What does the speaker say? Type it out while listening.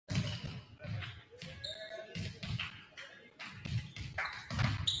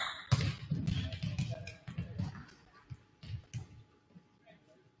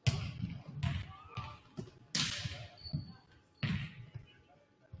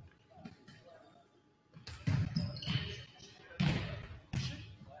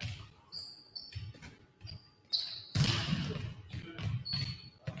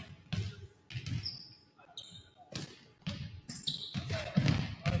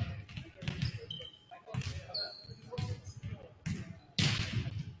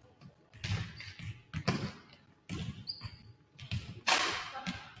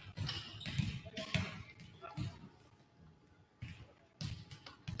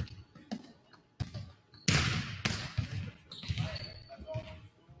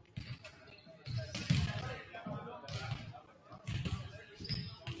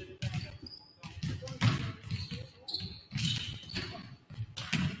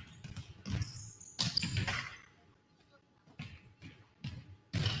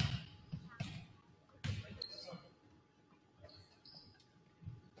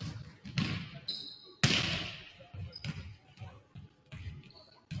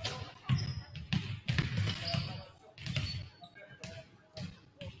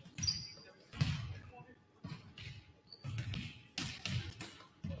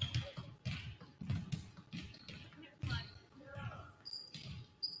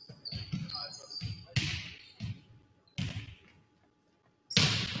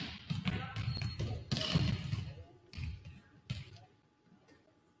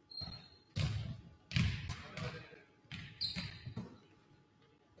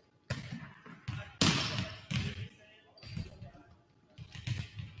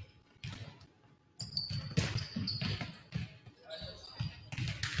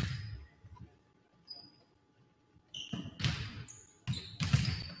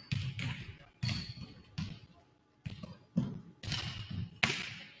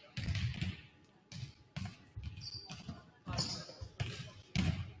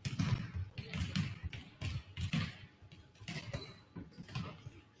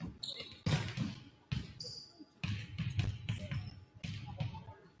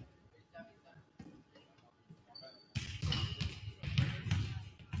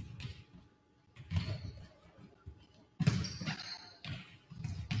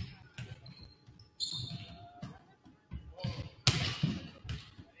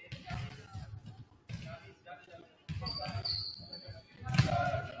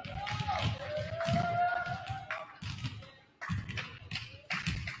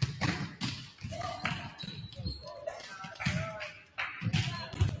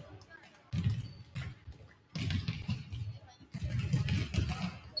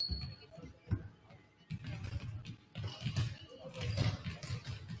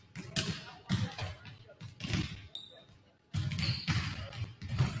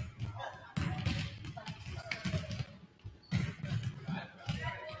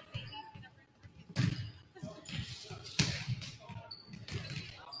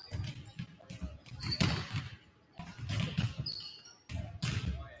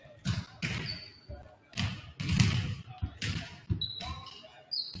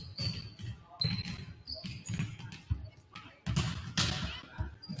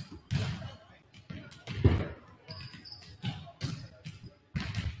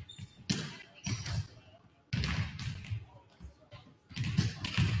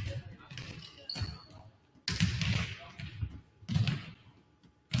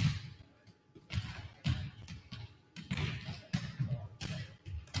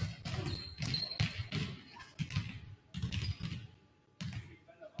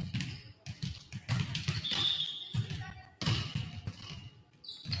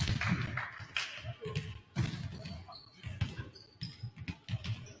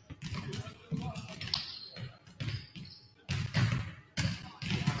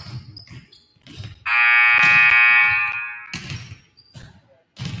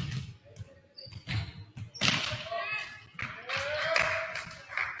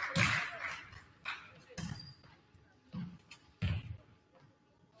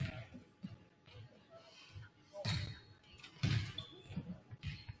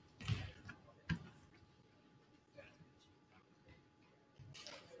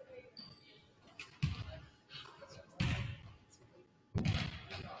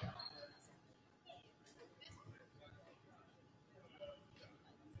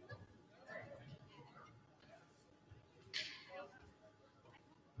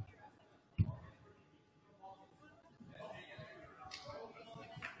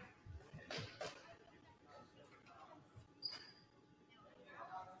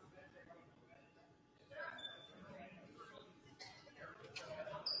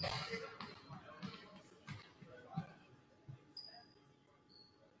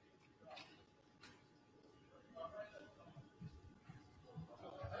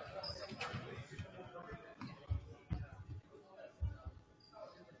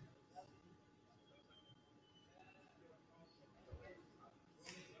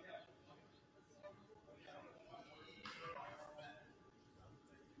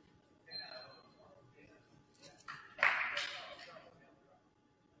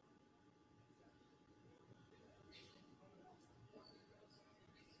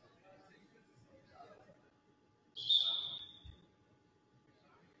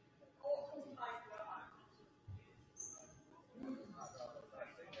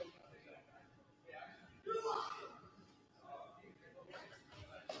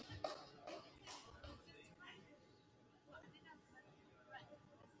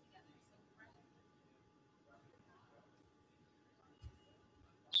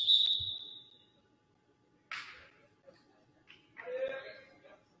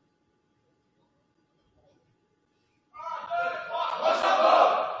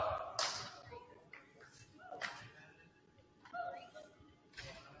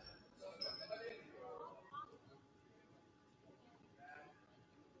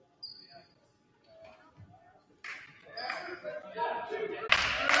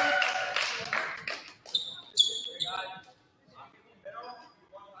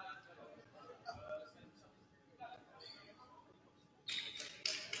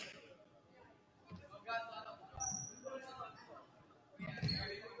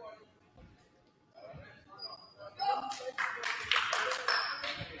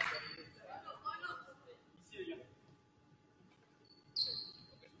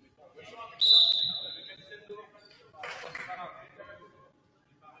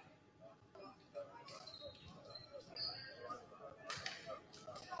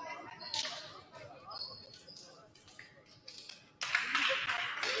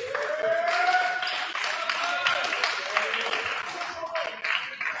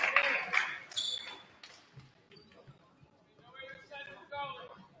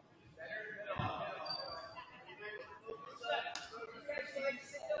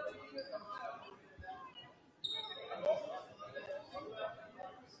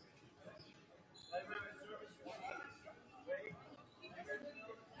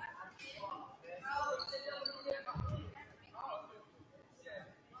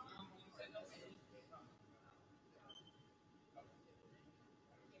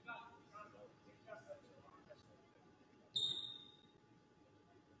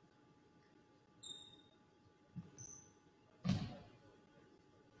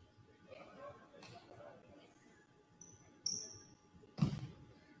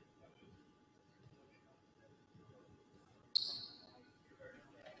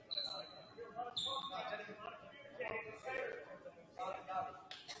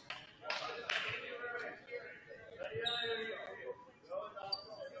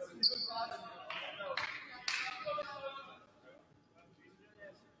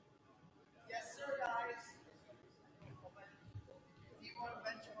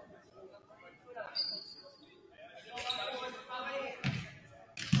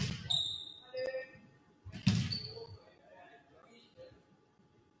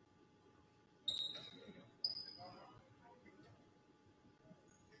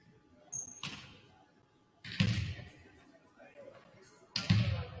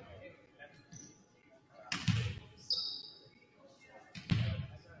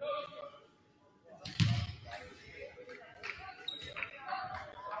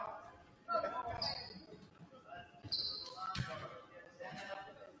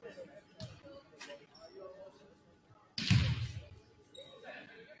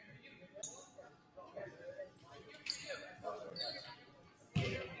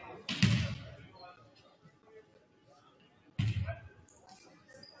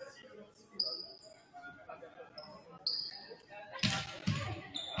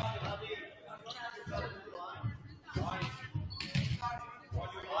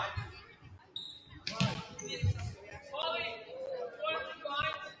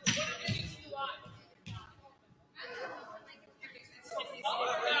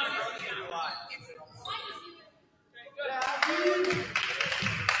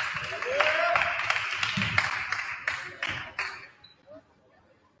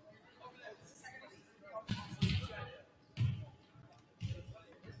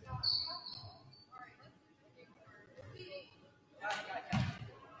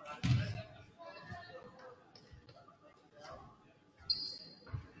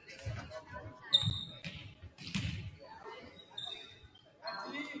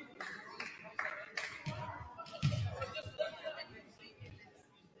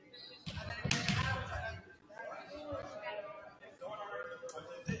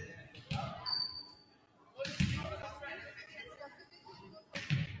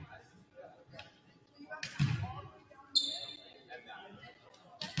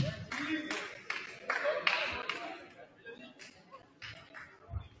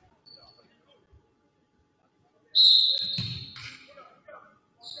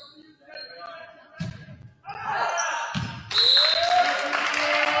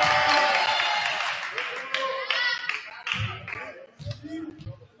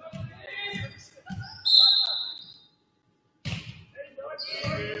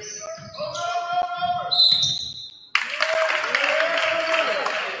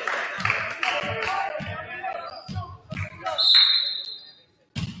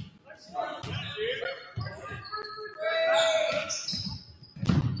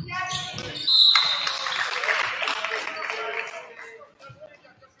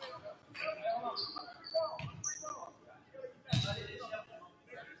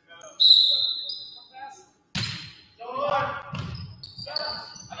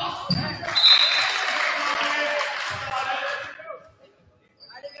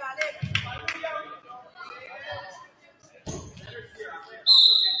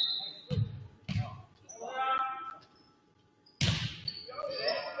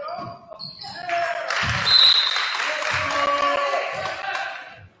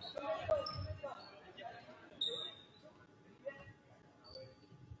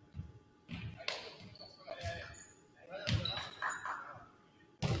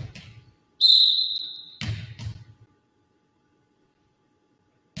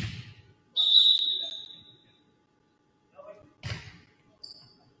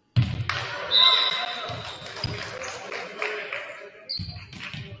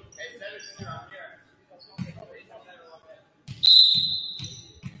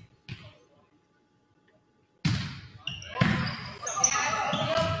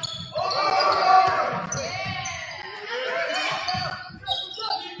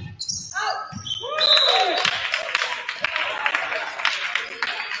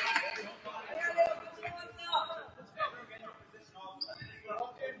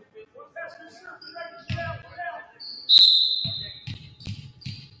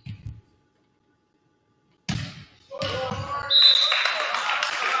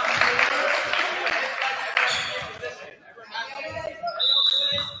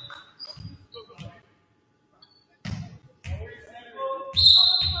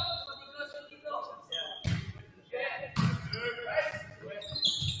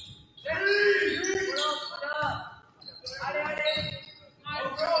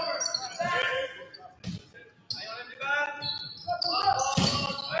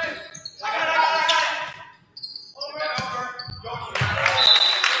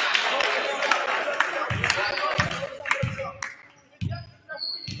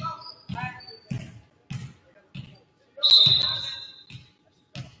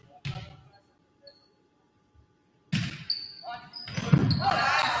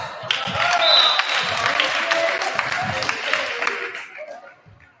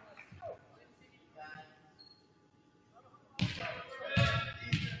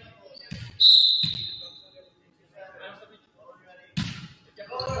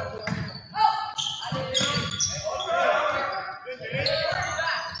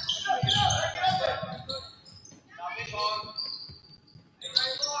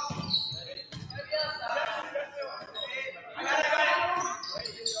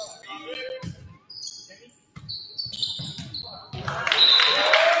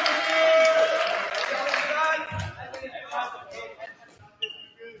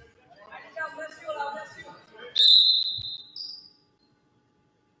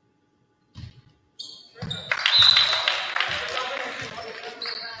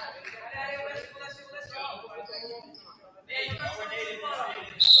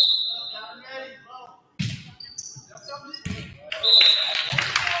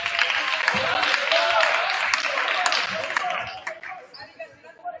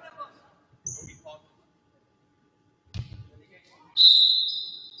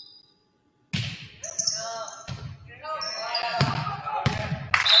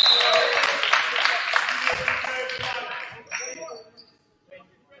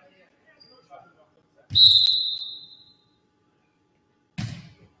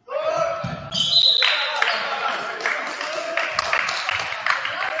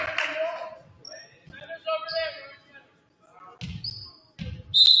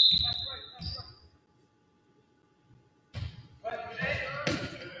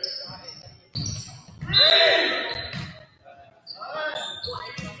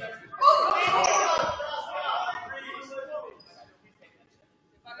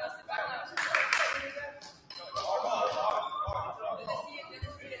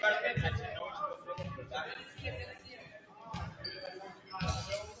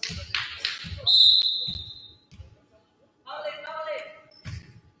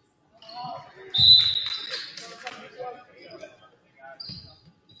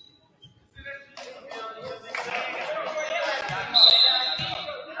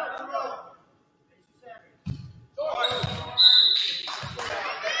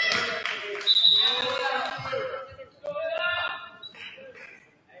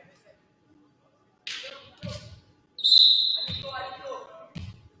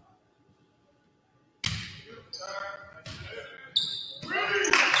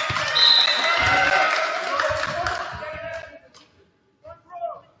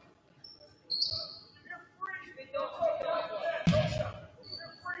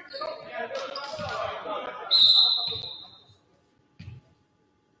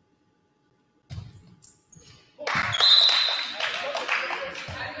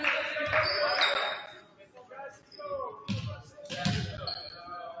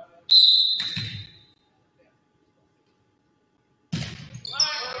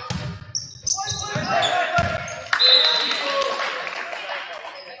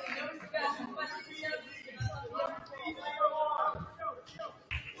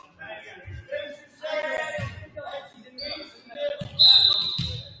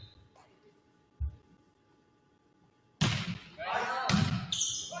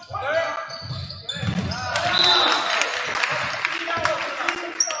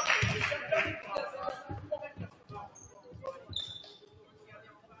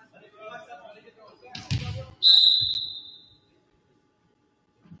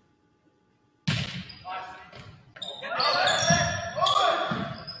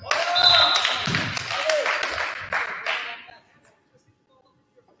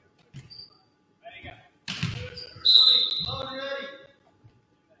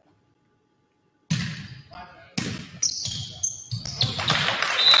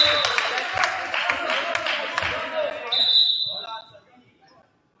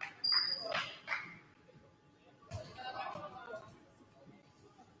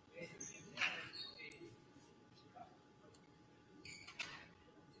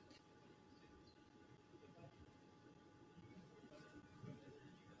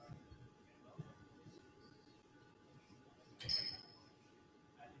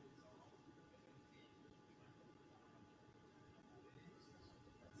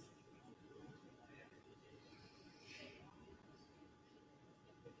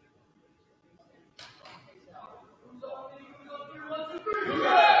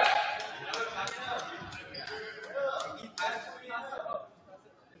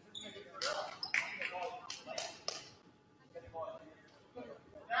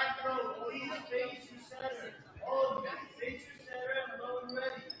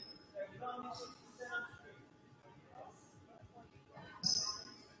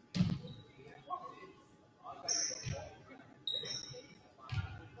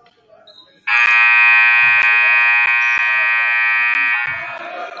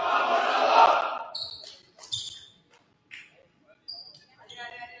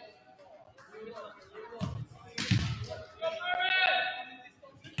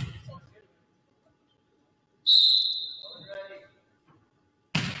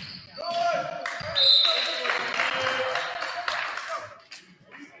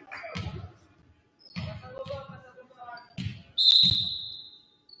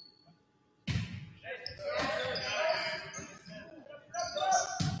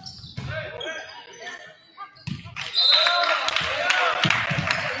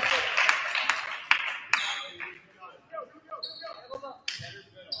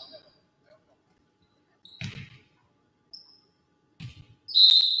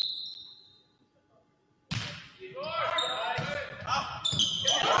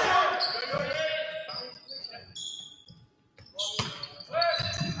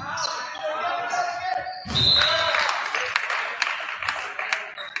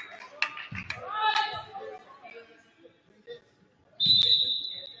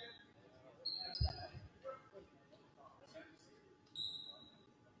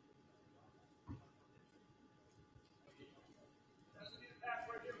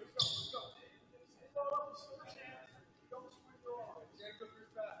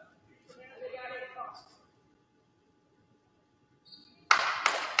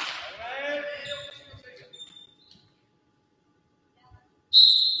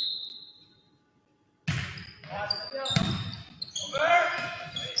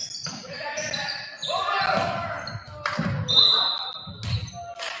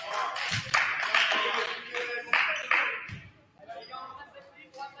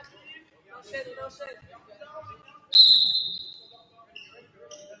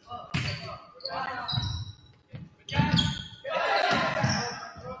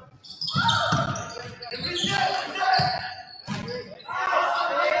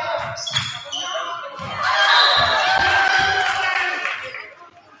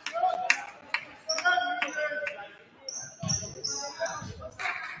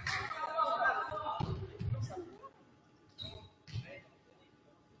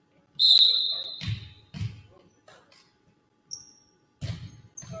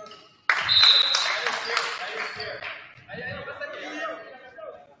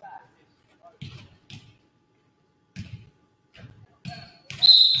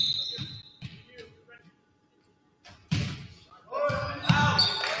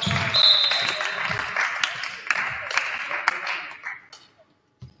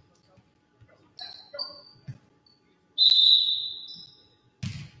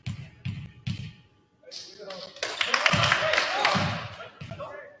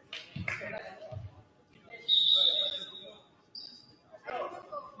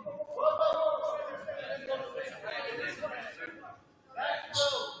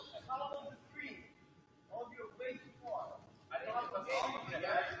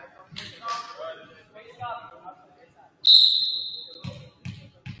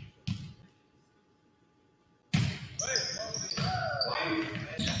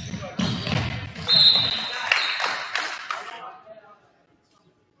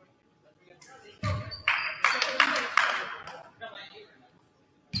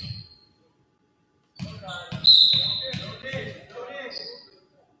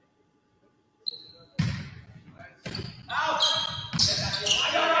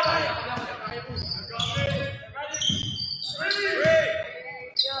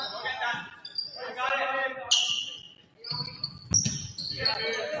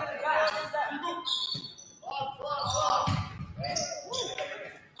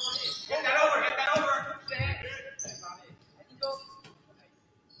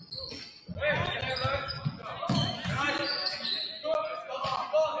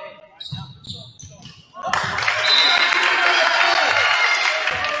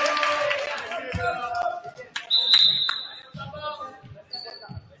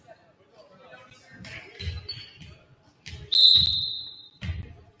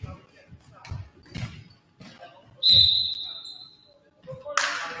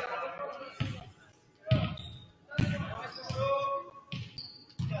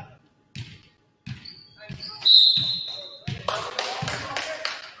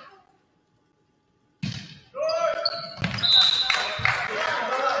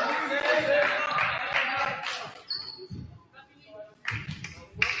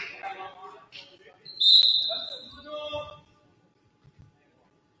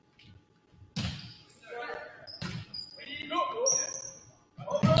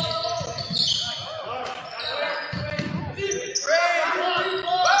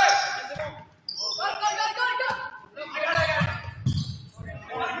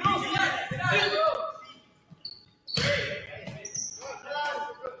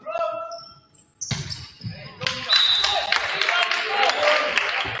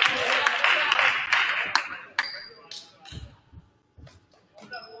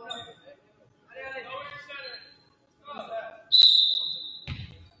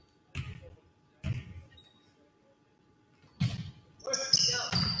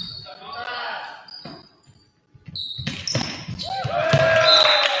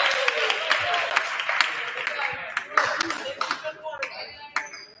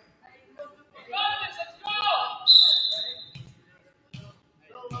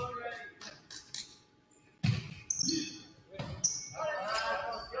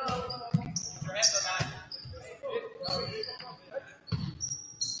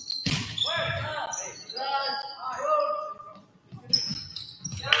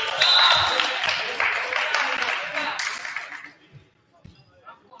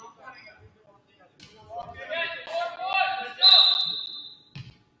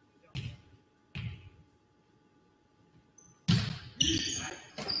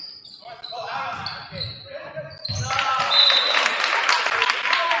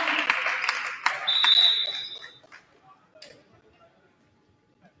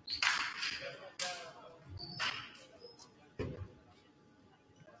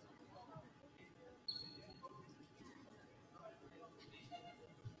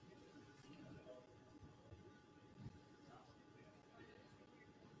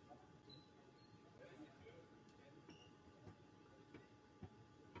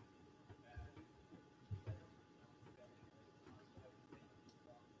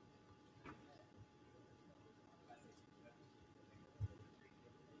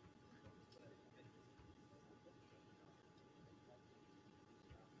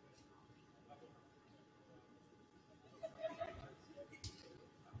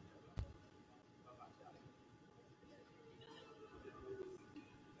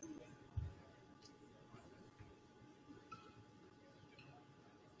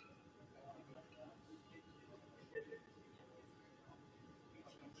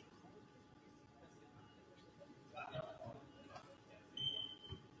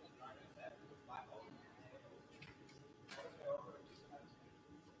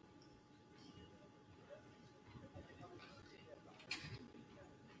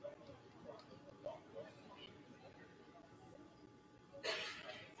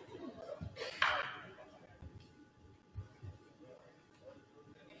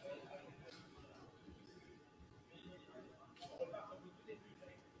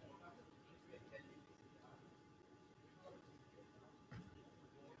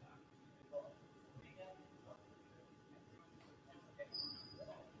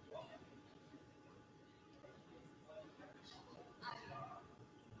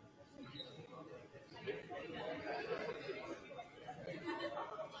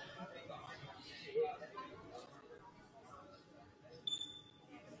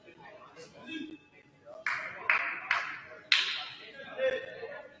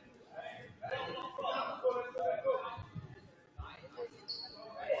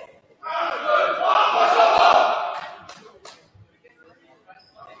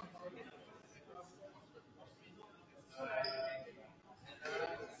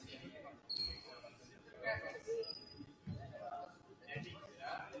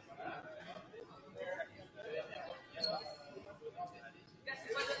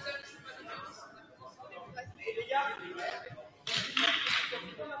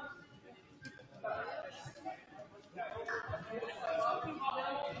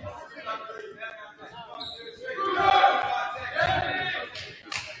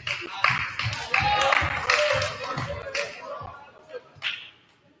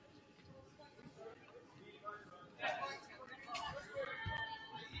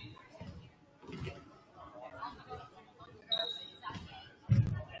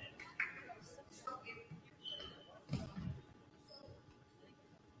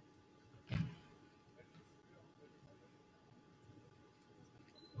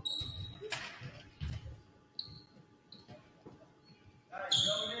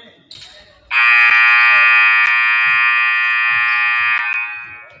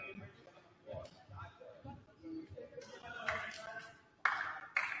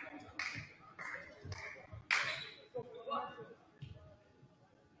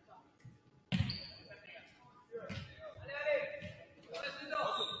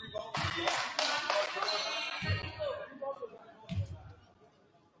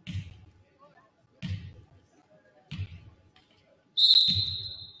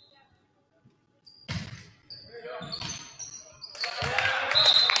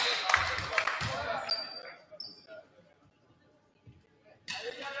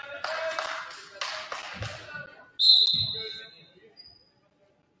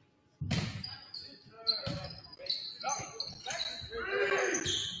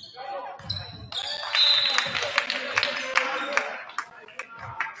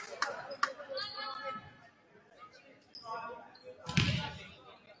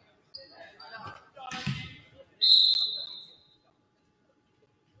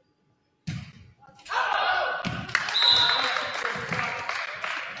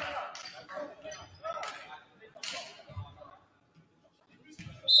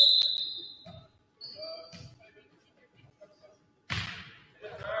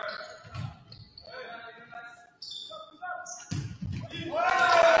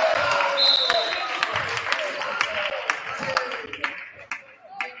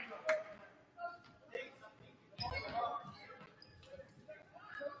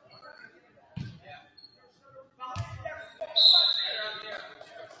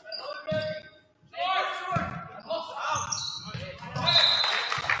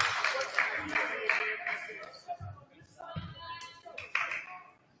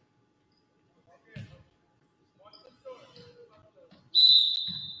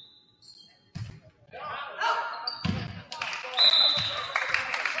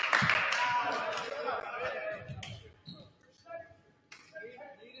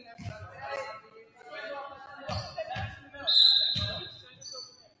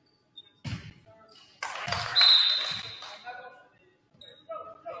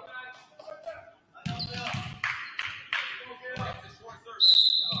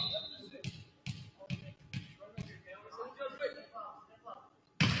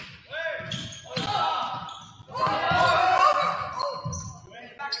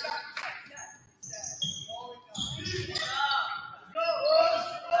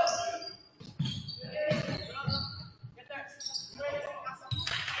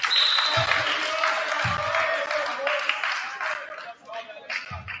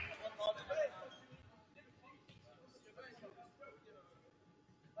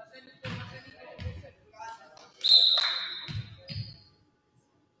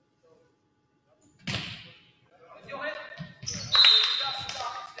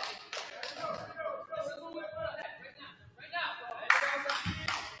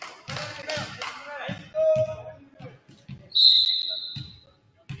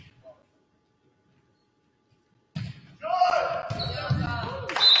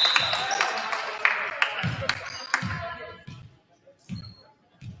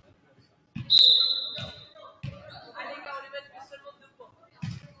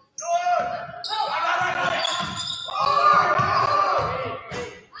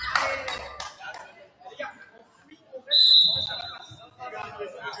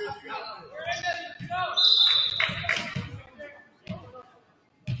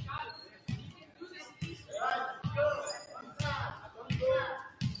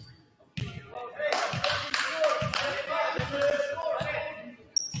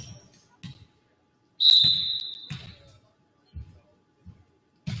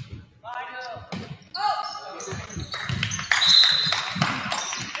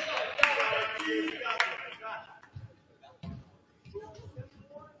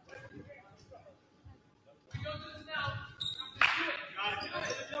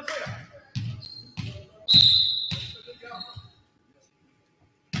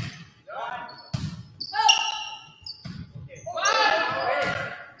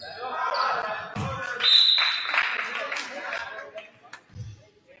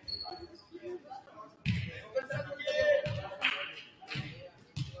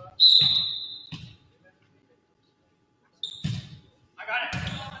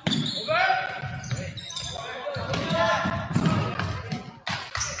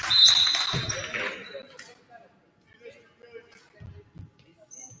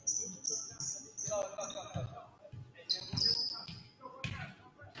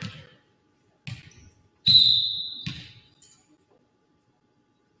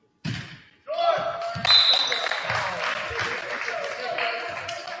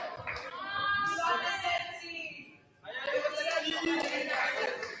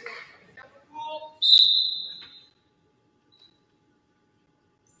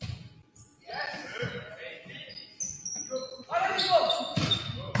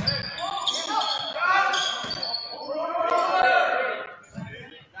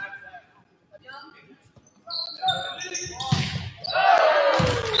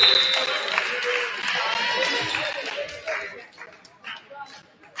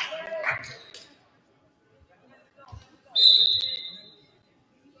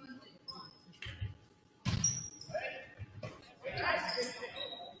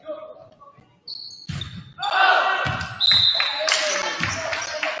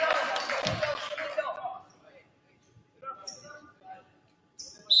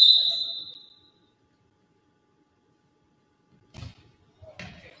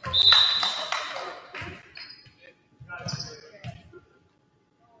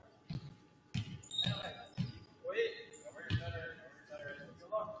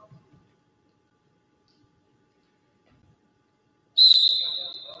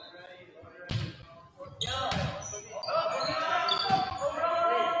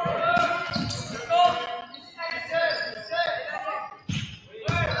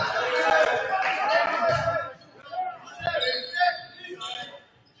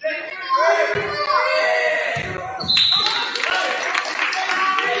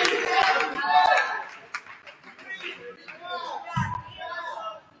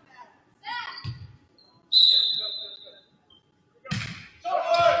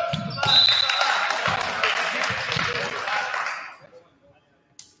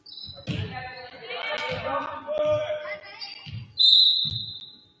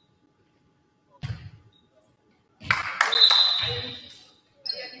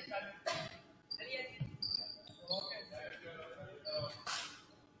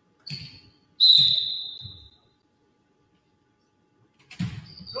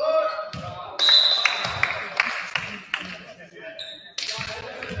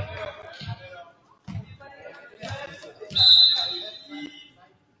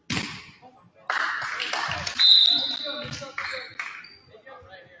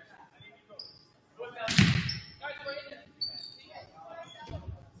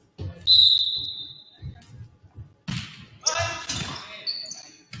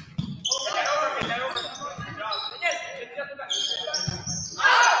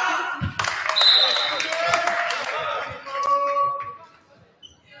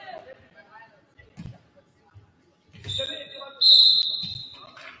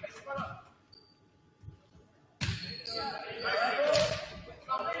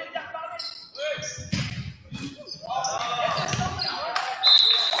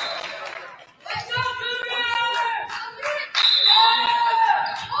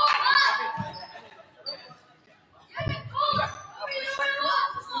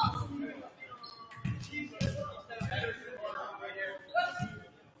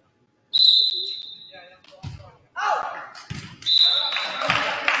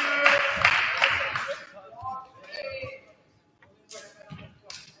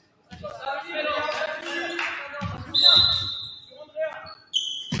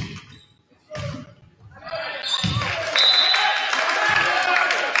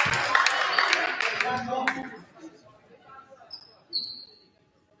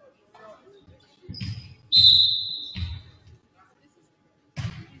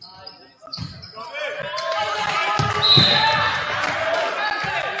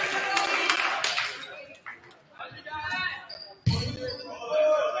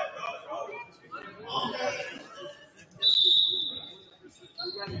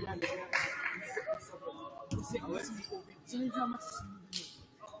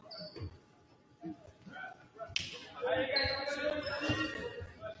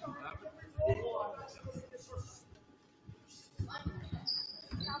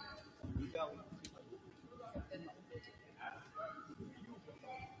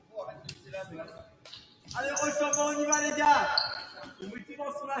Allez, rechangement, on y va les gars. On motive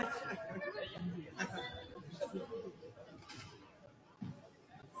en ce match.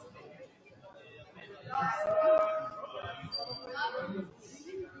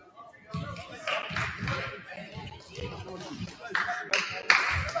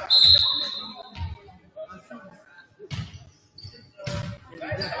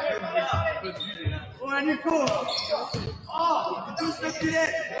 Ouais, Nico. Oh, il touche le filet.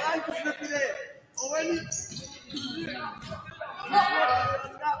 Ah, il touche le filet. Oh, ouais, Nico.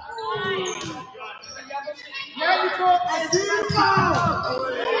 Yeah, Nico.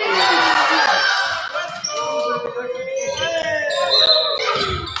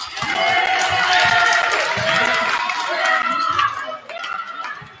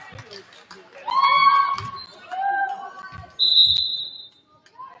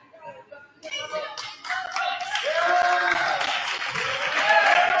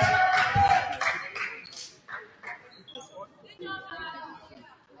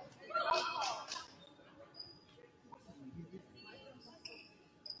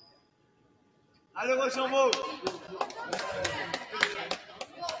 Allez, Rochambeau.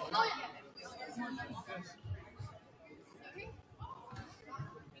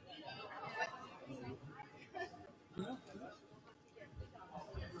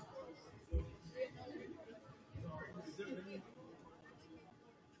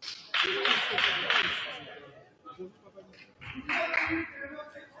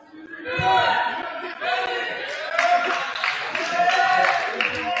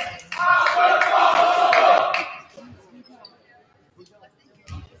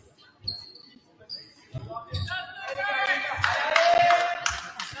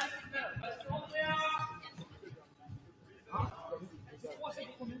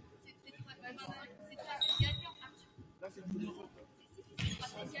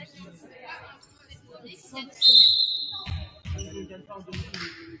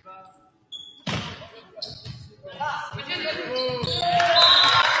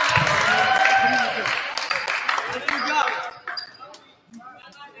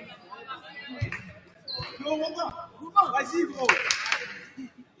 Vas-y, gros.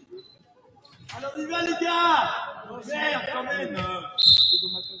 Alors, on y va, les gars. Merde, quand même.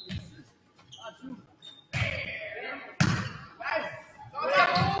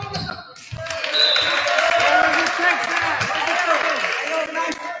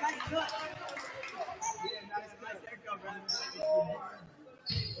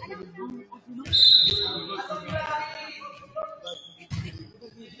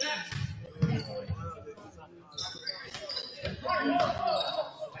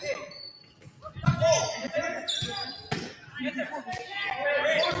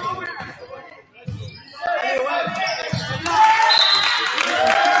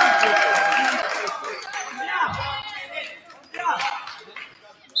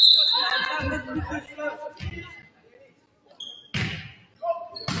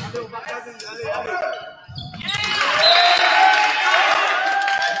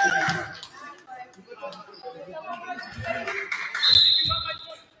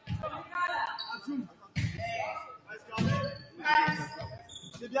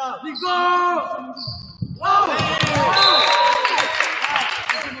 C'est bien. Nico! Wow!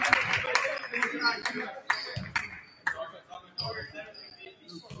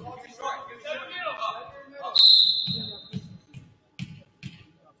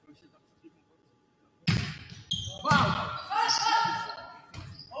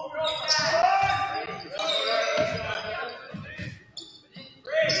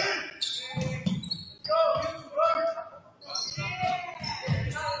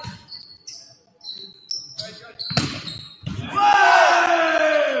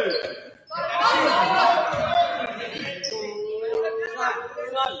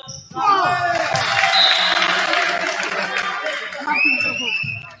 Ah!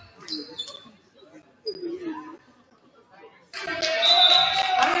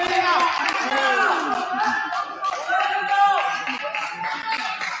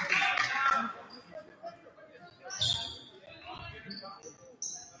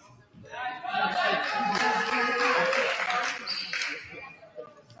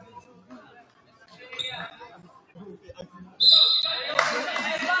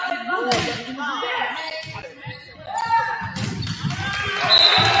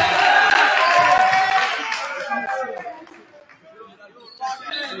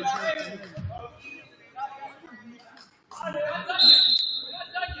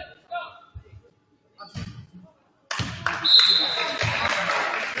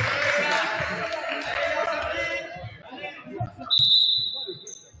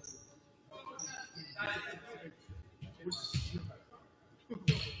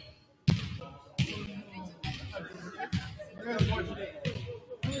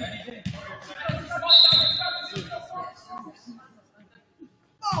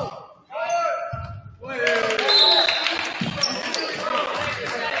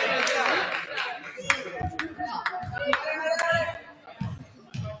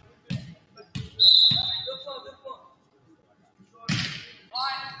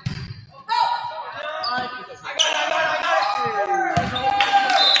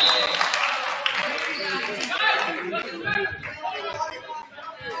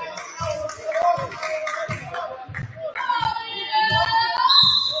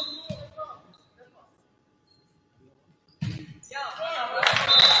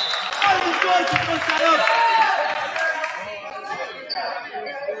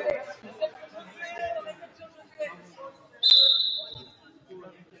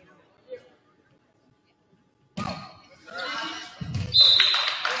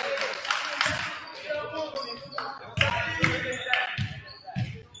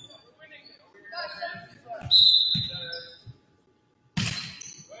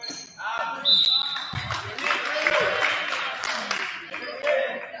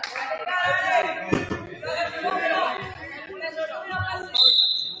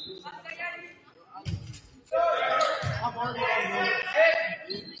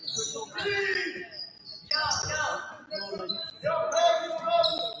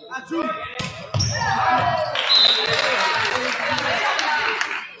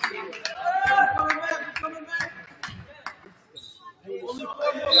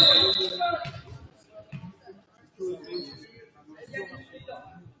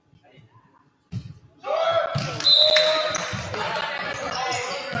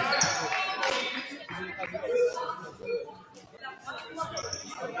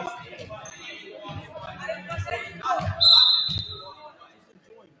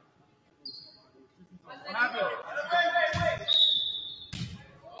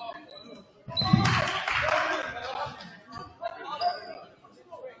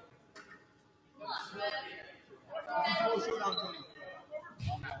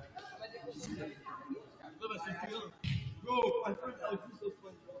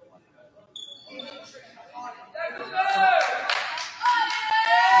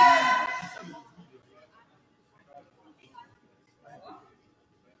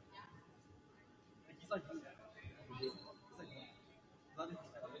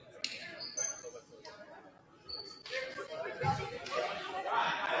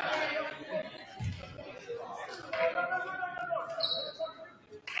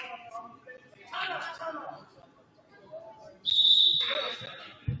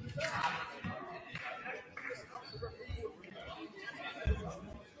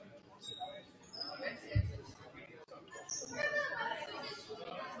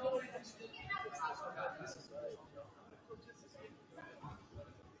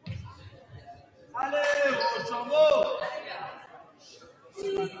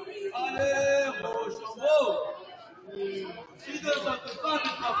 Allez, Rochambeau. Qui ne saute pas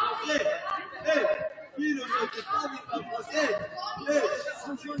n'est pas français. Qui ne saute pas n'est pas français.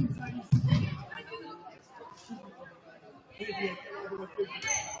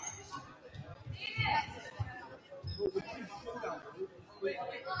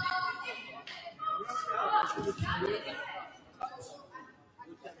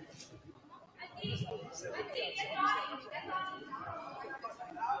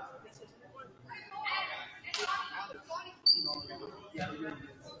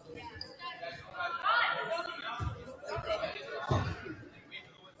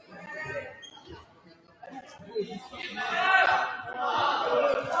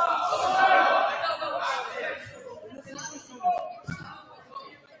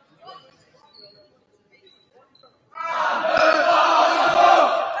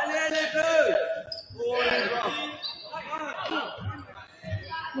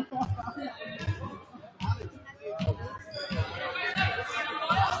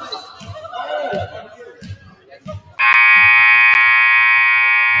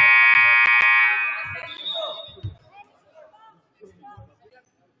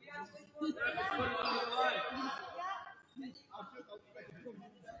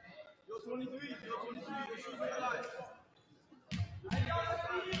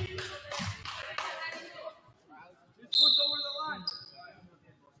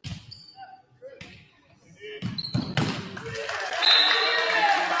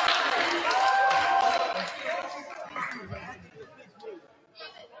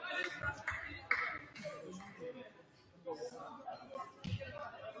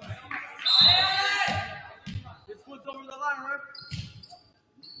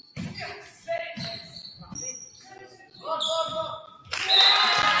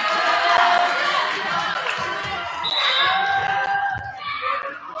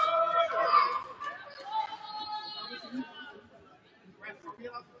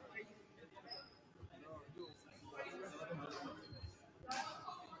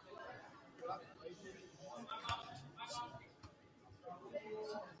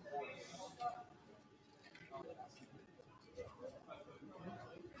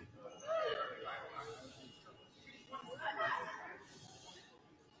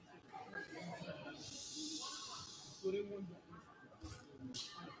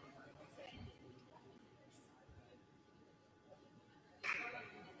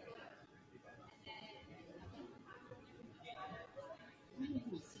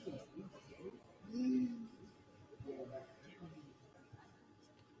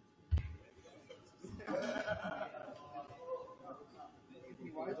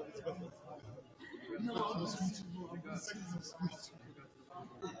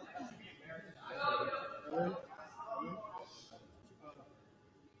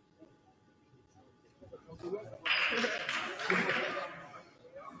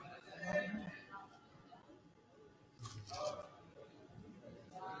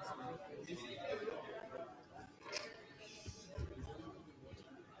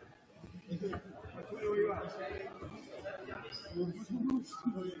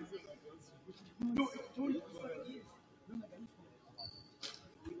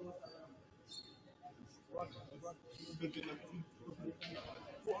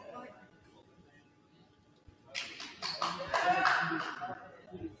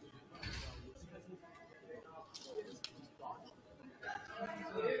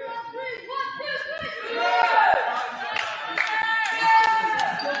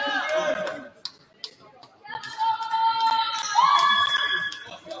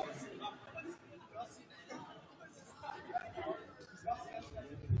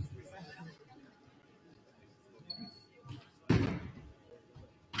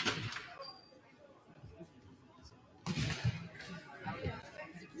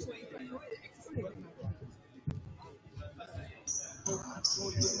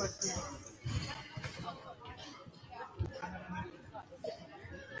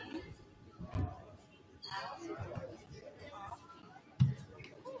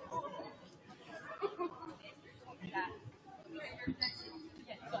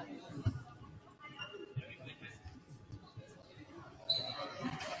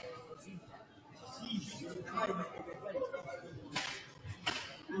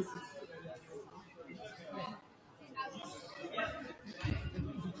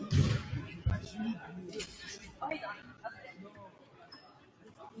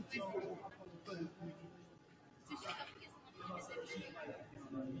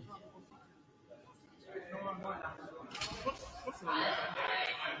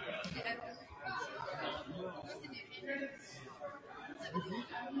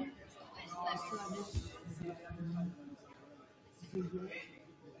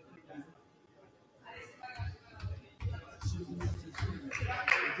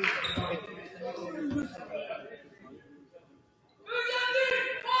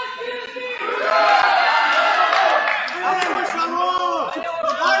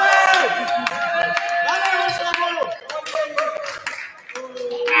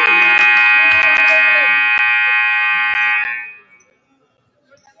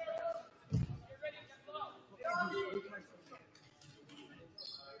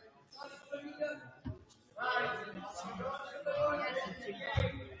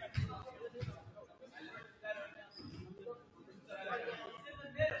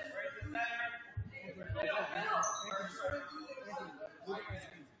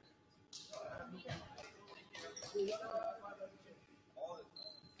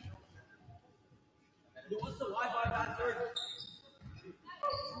 What's the Wi-Fi password?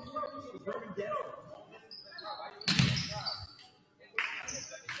 Berman dead.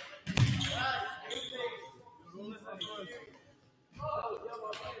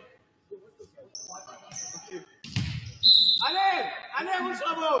 Allez, mon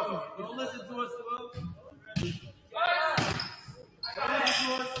chameau! Don't listen to us, Stavo. Don't listen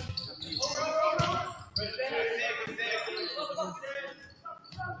to us.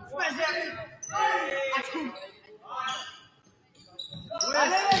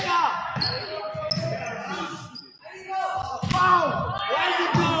 Allez, les gars! Wow! Where'd you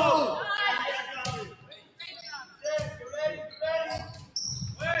go?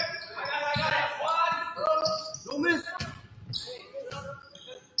 Don't miss.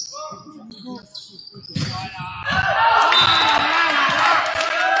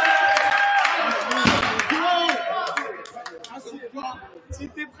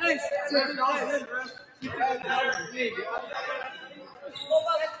 C'était presque.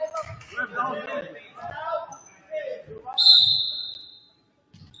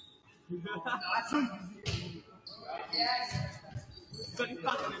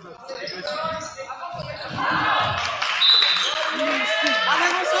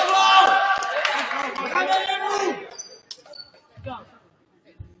 Allez, mon savon! Ramènez-nous!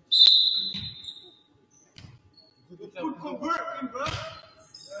 Good converting, bro. That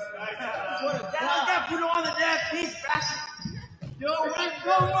put on the damn piece back. Yo, wait,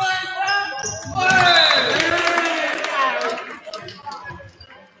 go away, bro.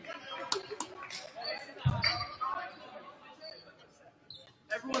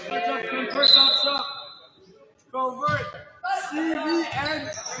 Everyone's gonna jump convert on shot. Convert. CVN.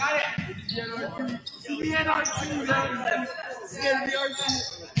 Got it. CVNRT. CVNRT.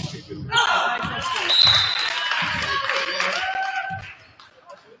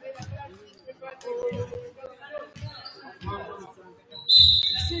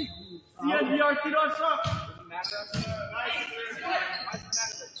 CNBRT on shot.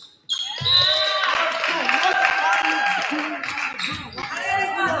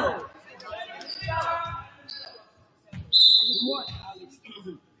 What?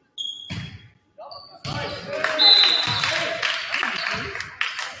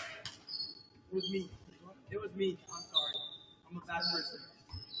 It was me. It was me. I'm sorry. I'm a bad person.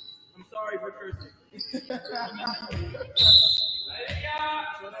 I'm sorry for cursing.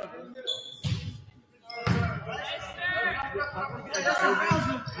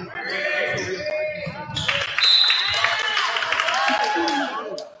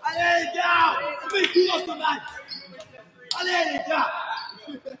 Allez les gars, mets tout dans ce match. Allez les gars.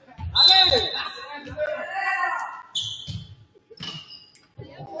 Allez.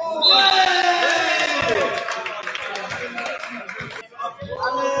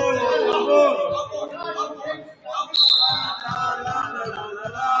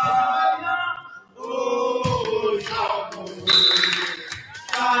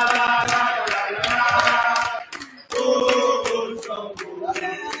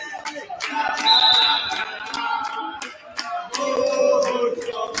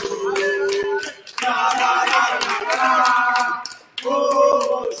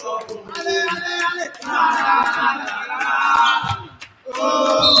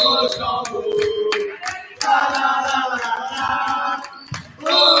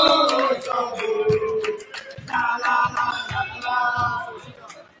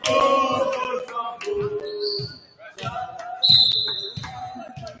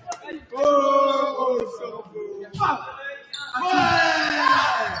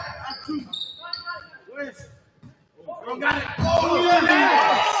 Got it. Oh,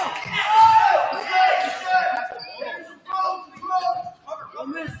 yeah.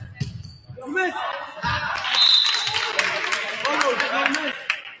 Don't miss. Don't miss. Oh, don't miss.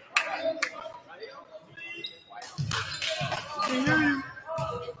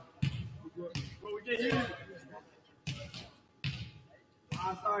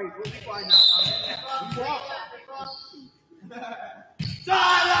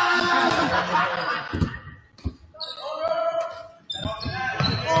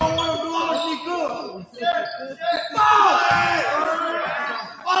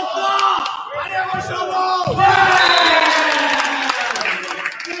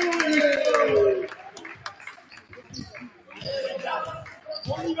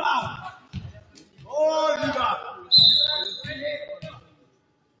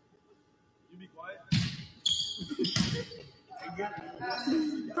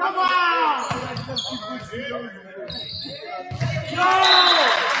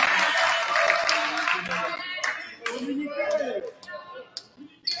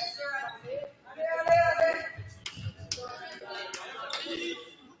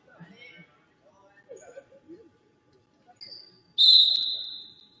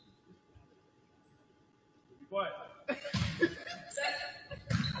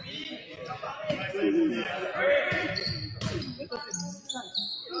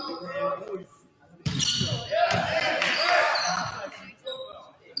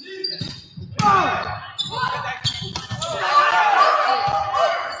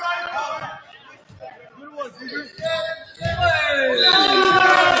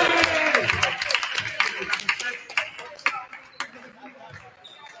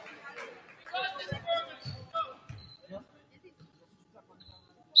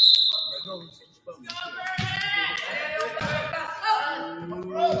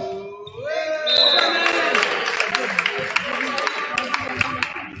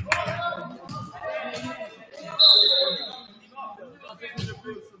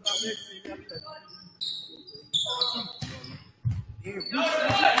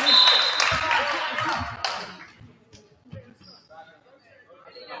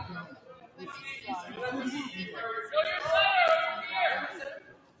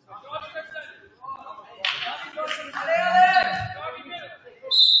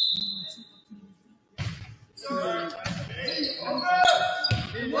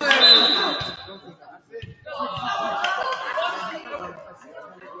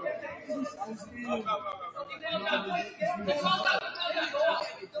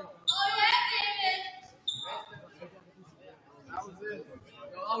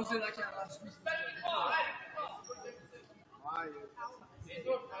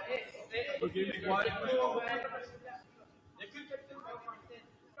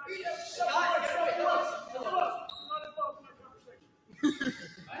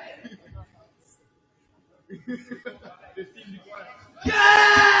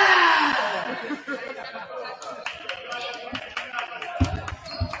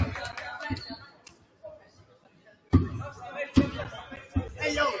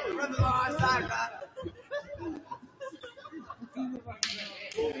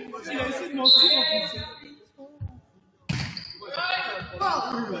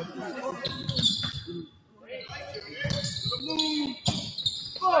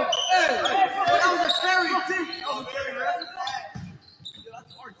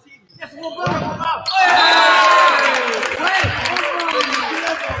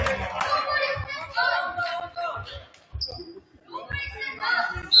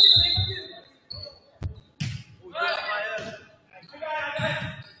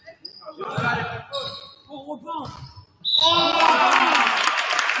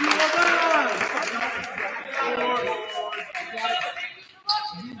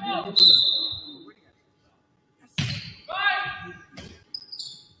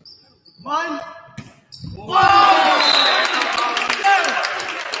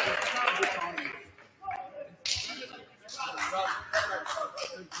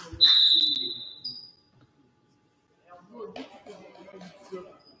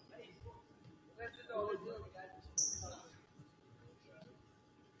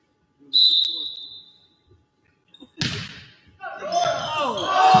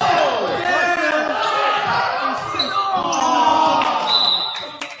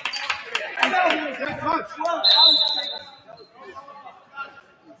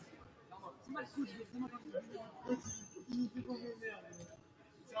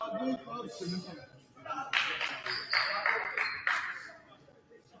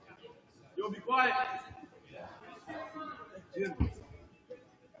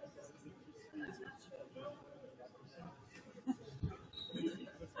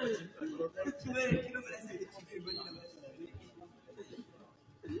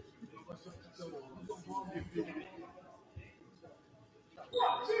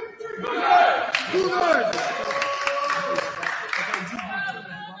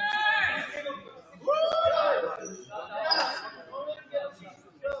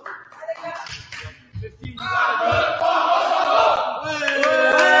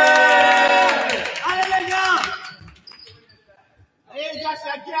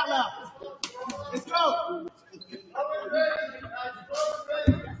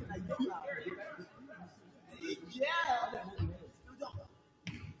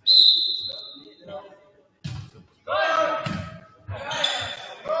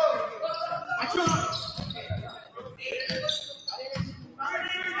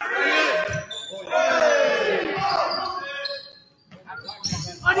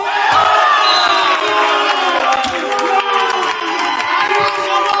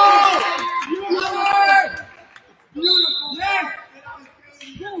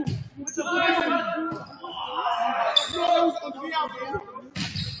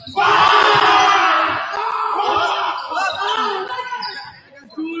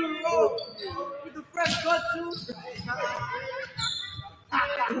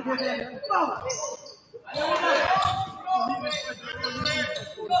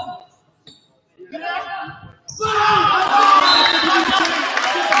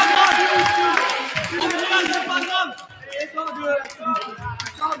 It's all good. It's all good.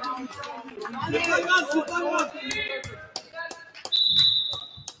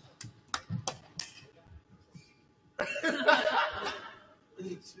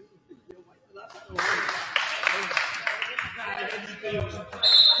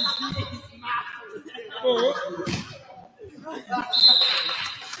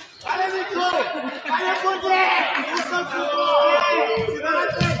 Allez Nico! Allez Baudelaire!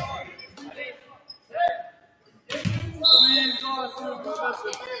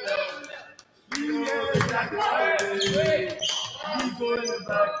 Nico in the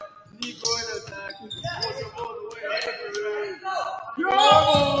back. Nico in attack. You're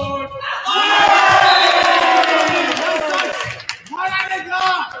on! Voilà les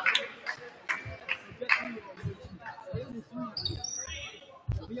gars!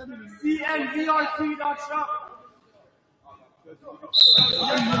 CNVRT.shop.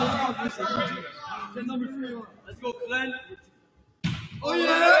 Let's go, Glenn. Oh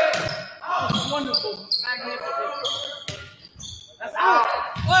yeah! That was wonderful. Magnificent. That's out.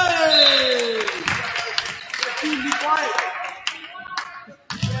 Hey! Team, be quiet.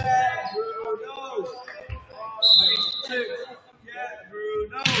 Yeah, Bruno. Get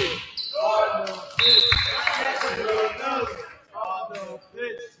Bruno. On the pitch. Get Bruno. On the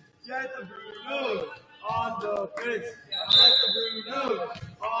pitch. Get the Bruno. On the pitch. Get the Bruno.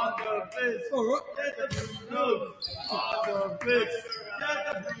 On the pitch. Get the Bruno. On the pitch. Get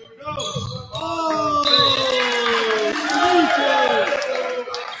the Bruno. Oh!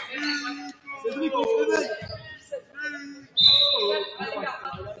 C'est Nico, c'est vrai.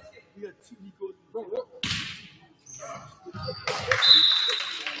 You got two Nicos.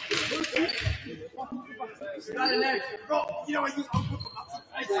 You got it next. Bro, you know what? You got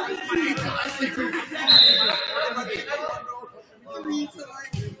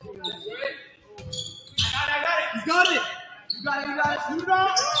it. You got it. You know.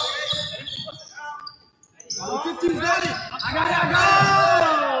 15's got it. I got it.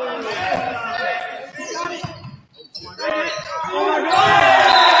 Oh my God.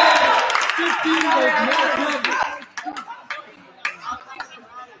 15 goes no problem.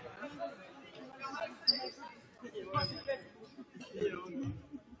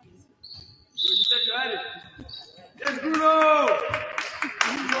 You said you had it. Yes, Bruno.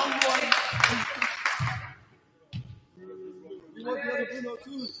 You want the other Bruno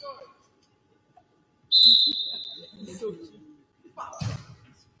too. He's so cute.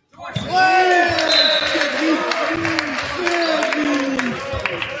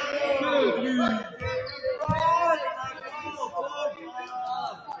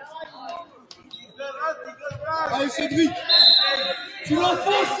 Allez Cédric, tu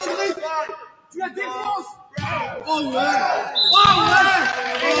l'enfonces Cédric, tu la défonces. Oh ouais, oh ouais.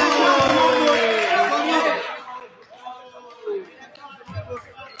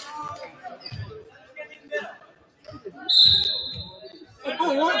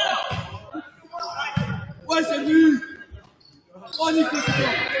 Ouais, c'est lui. Oh, Nico, c'est bon.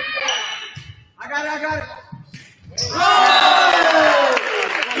 I got it. Oh!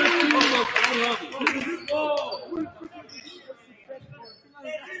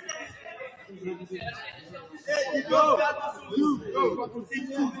 Hey, Nico, fais attention. C'est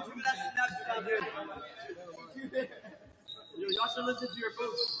tout. Tu me la snap, y'all should listen to your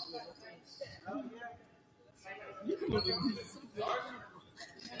coach.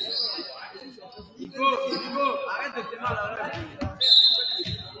 Nico, arrête de te mal à l'heure.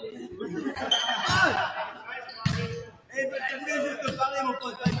 Hey, mais tu voulais juste te parler, mon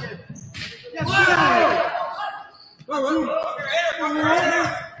pote, t'inquiète. Yes, ouais!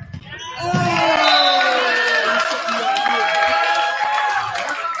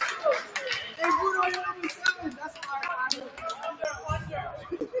 Hey, Bruno, you're number 7. That's why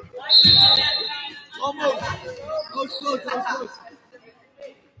almost. Close.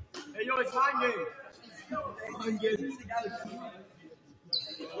 Hey, yo, it's mind game. Yo,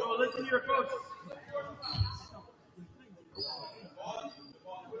 listen to your coach.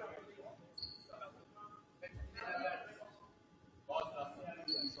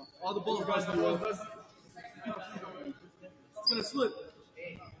 All the balls, guys, the ball. It's gonna slip.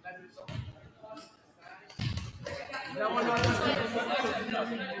 That one not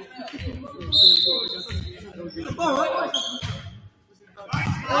the ball, right?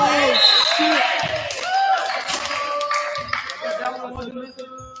 Oh shit! That one wasn't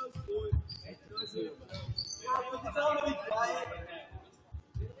missing. Tell him to be quiet.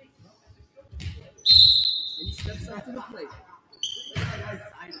 And he steps up to the plate.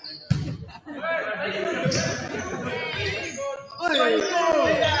 C'est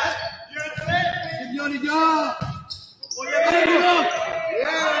bien les gars.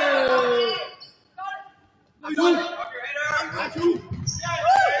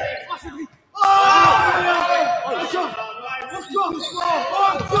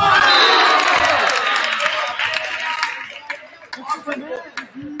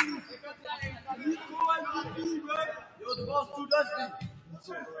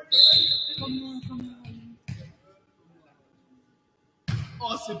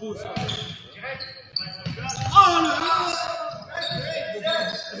 Allez, oh, c'est beau ça. Oh là là. Oh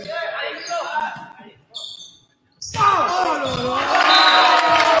là là.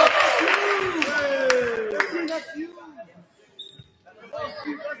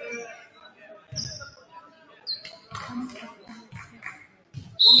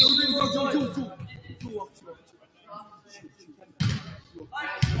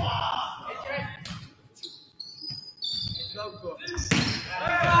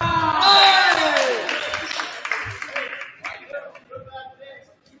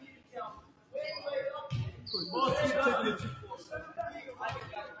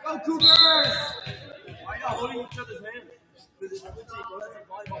 Go Cougars! Why are y'all holding each other's hands? Because it's switching, bro. That's a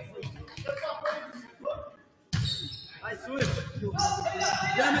volleyball switch. Nice switch.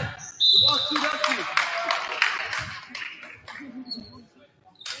 Damn it. The ball's too dusty.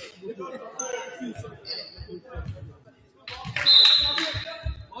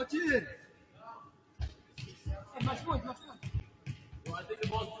 Watch it. Hey, match point, match point. Well, I think the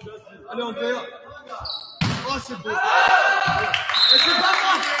ball's too dusty. Allez, Andrea. Oh, c'est beau. Et c'est pas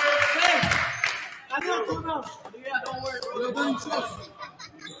grave. Hey, allez, on tourne. Yeah, don't worry. On leur donne une chance.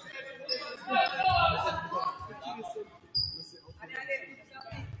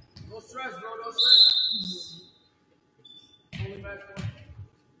 No stress, bro. No stress. Only match point.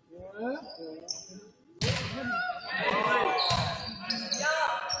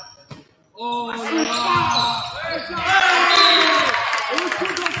 Oh, it was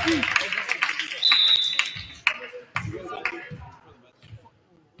too dusty.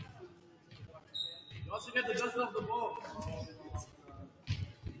 You also get the dust off the ball.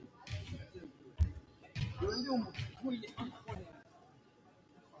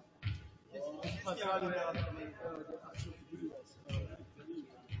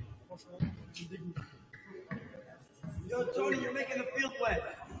 Yo, Tony, you're making the field wet.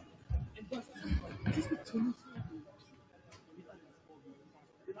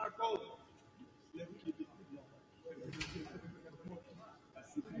 You're not cold.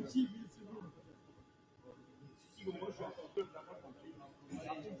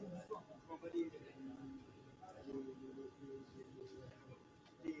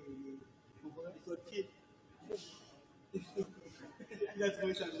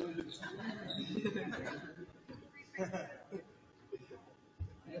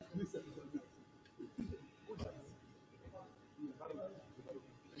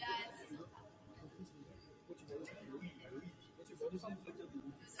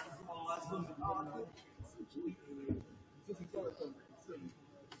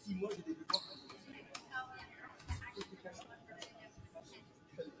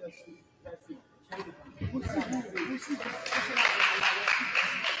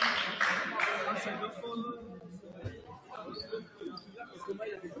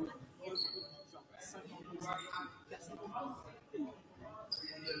 That's what I learned.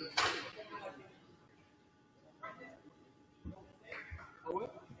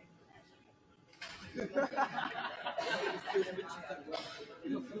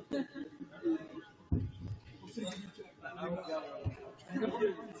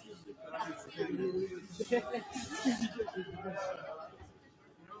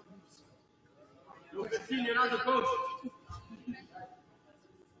 You're 15, you're not the coach.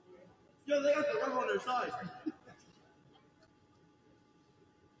 Yo, they got the ref on their side.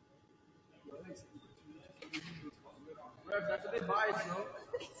 Ref, that's a bit biased, bro.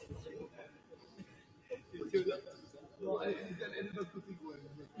 No, elle est de l'autre côté, quoi.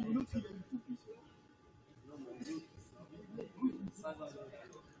 L'autre, il a une coupe ici.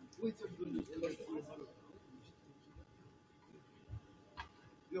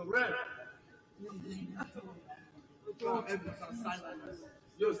 Yo, Red.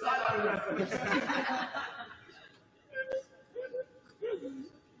 Yo, sideline ref.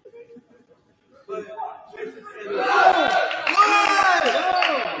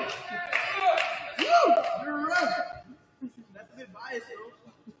 You're a ref. That's a bit biased, though.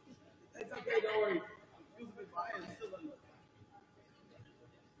 That's okay, don't worry. It feels a bit biased. Still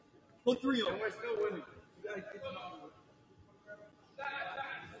put 3 on. And we're still winning. You gotta get them out of it.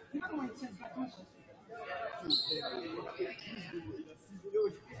 Max,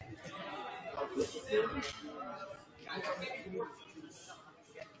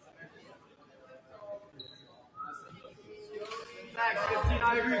 15,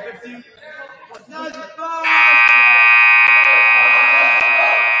 I agree, 15. What's not the fun?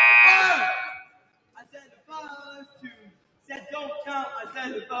 I said the first two. Said don't count. I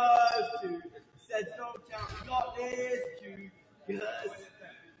said the first two. Said don't count. We got this two.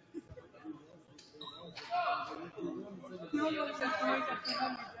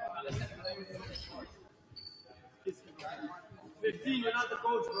 Cause 15, you're not the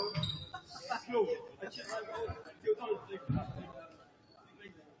coach, bro. Go.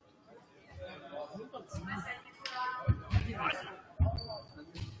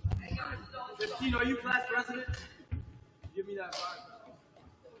 15, are you class president? Give me that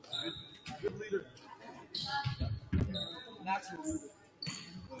vibe. Good leader. Natural leader.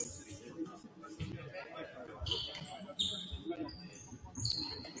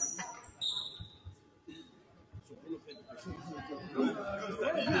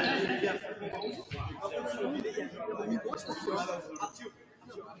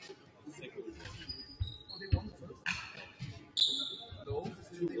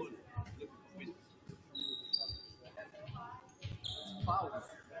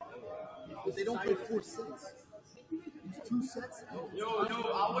 They don't play 4 sets. It's 2 sets. Yo,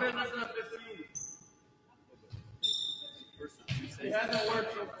 I wouldn't listen to 15. It hasn't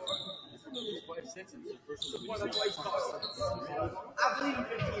worked so far. 5 sets and the first That's why he's talking. I believe in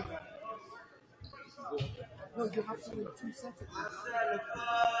 15. No, you have to win 2 sets. I said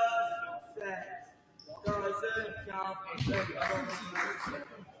the first set doesn't count. I said the first.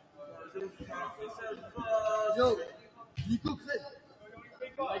 Yo, Nico, Fred.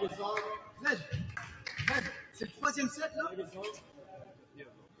 Fred, c'est le 3e set là?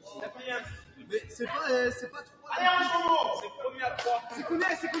 Mais c'est pas 3. Allez, en jour! C'est premier à 3. C'est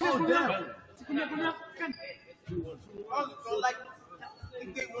combien? C'est combien? So, like, I think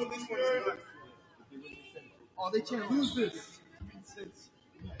they win this one. Oh, they can't lose this.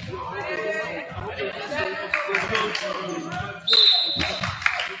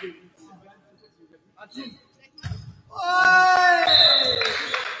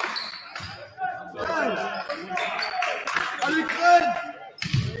 Allez, Fred!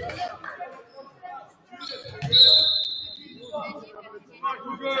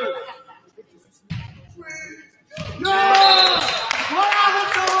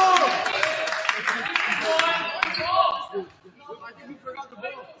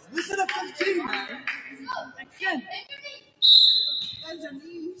 Listen to 15! Again! Hands and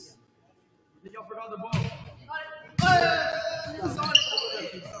knees! Y'all forgot the ball.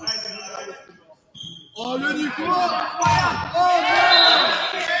 Oh, le Nico! Oh, merde!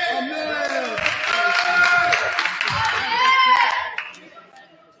 Oh, merde!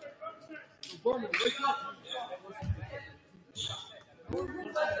 Berman, wake up!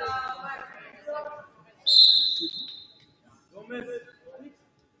 Don't miss.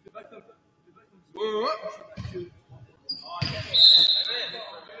 Get back up.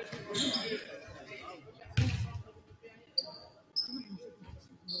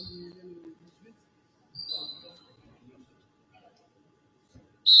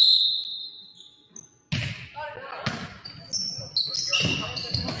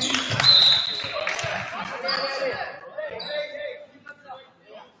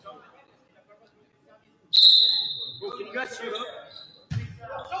 You guys shoot up.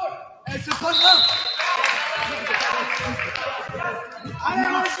 Hey, c'est pas grave! Allez,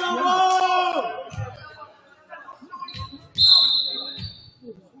 on s'en va!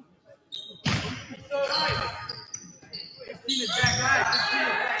 15 is back right.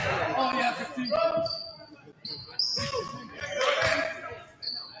 15. Oh, yeah, 15.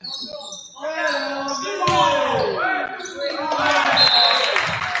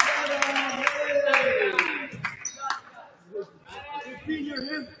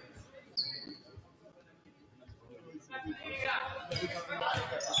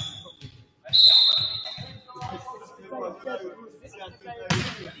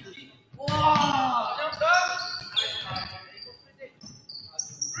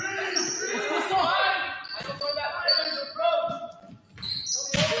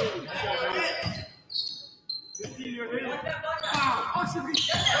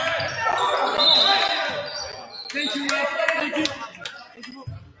 Thank you, Ref. Thank you.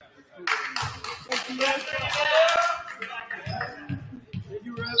 Thank you, Ref. Thank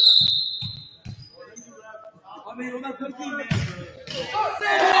you, Ref. I mean, on a cookie, man.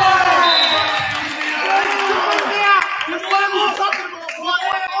 Just one more.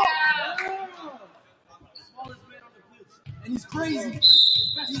 And he's crazy.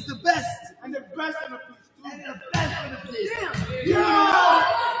 He's the best. And the best on the pitch, too. And the best on the pitch. Yeah!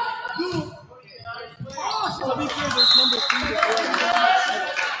 Dude. Oh, so be fair, there's number 3.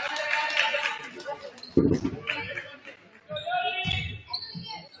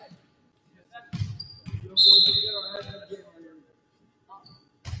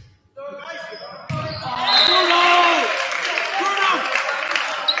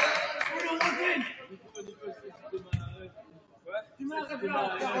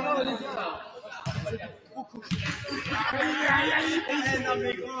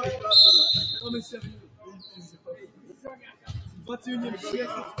 Non mais sérieux, 21e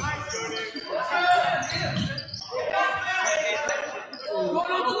siècle.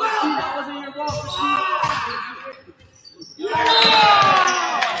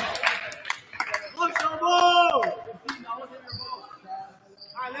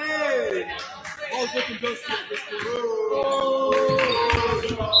 Allez! Oh, je can go see this thing.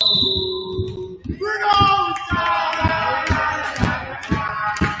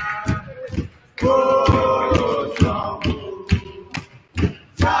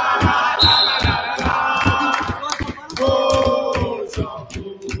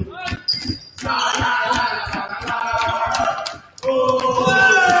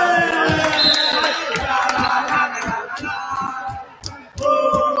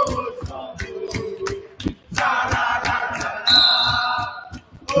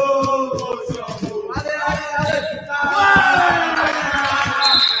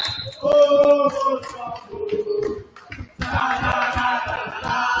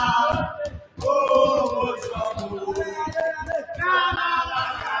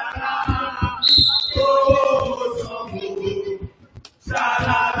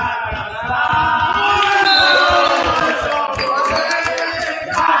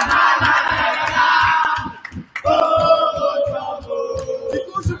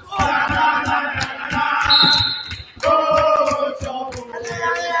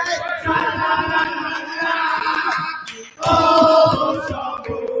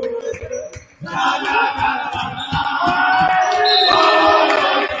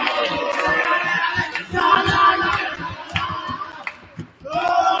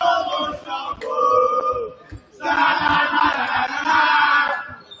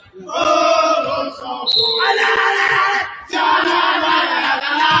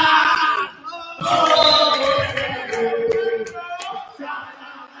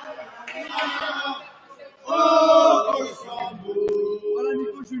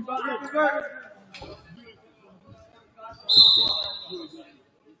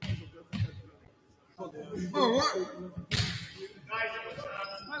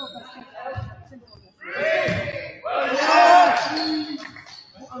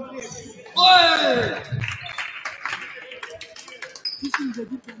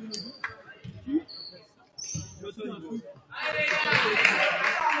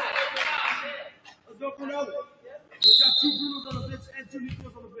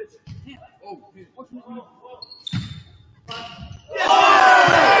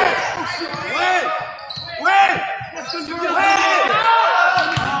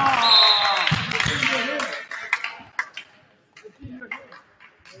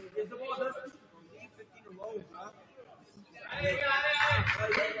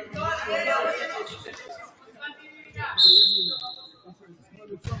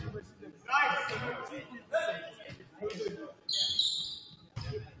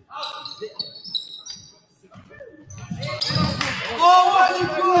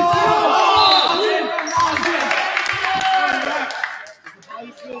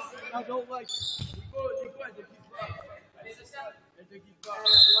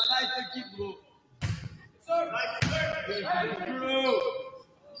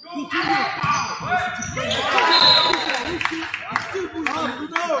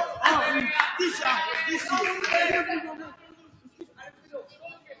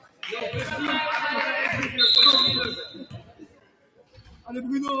 Allez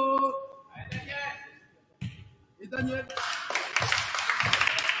Bruno. Et Daniel.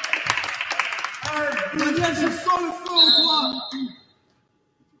 Daniel, je sens le feu en toi.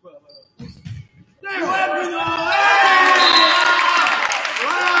 Ouais Bruno.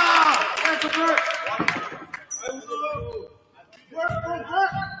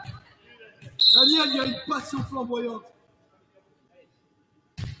 Daniel, il y a une passion flamboyante.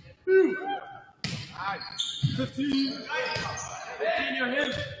 15. 15, you're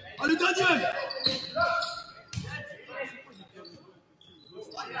him. Allez, Daniel!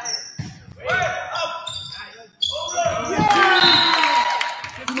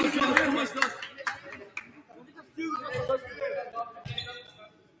 Yeah!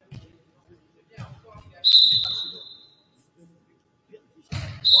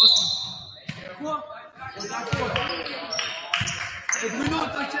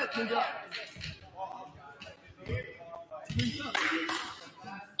 tête, les gars.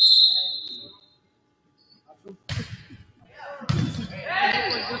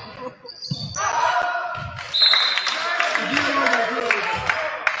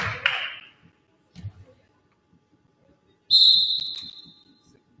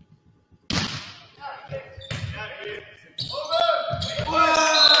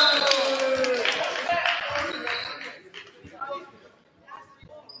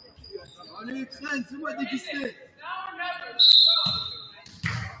 Allez, traîne, c'est moi déguisé.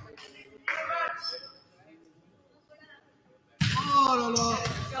 Oh là là!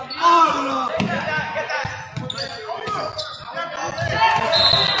 Oh là là!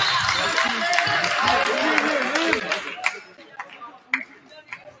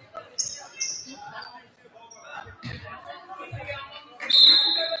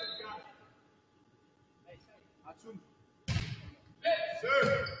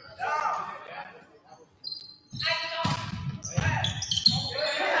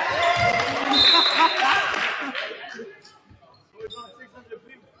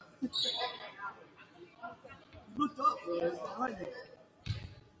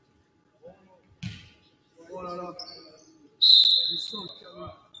 Oh là là! Je sens le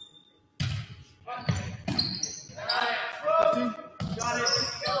canon. Got it.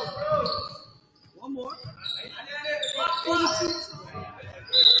 One more.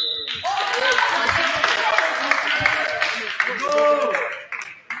 Go!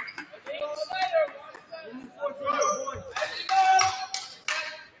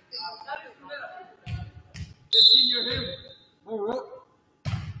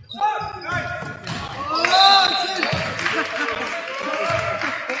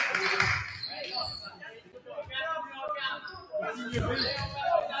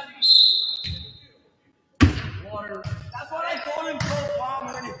 Water. That's what I call him, Pro Bomb.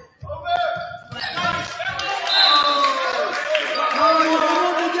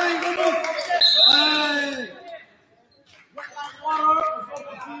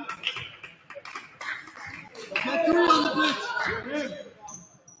 Get three on the pitch.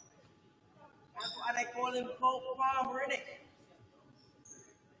 That's why they call him Cold Palmer, innit?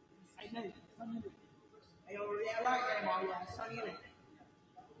 Hey, Nate, hey, over there, right there, Mario. Sunny, innit?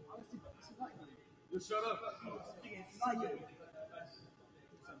 Yo, shut up. It's not you.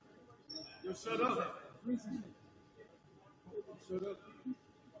 Yo, shut up. Shut up.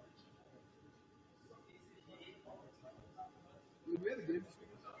 We had a game.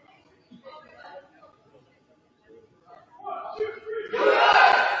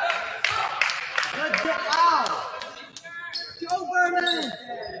 Let's get out. Go, Berman.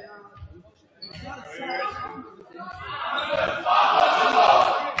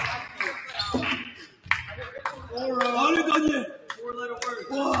 Allez, Daniel. Four-letter word.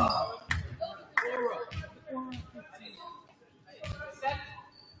 Wow. Aura.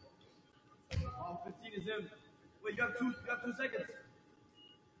 15 is him. Wait, you have two seconds.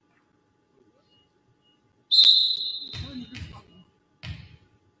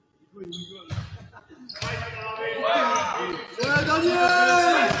 Ouais, Daniel.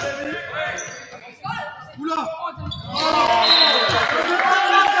 Oula.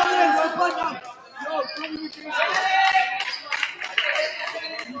 C'est pas grave.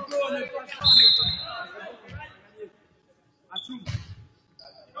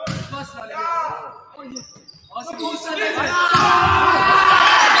 Passe là, les gars. Oh, c'est bon, ça, les gars.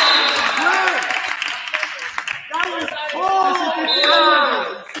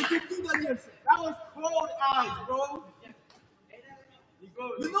 C'était tout, Daniel. That was cold eyes, bro.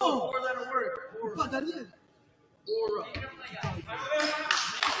 Mais non. Four-letter word. Pas Daniel. Aura.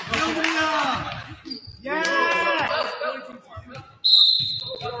 Yeah.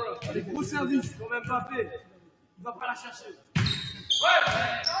 Allez, gros service. Quand même Mbappé. Il va pas la chercher.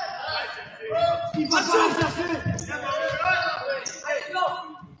 Il va pas la chercher.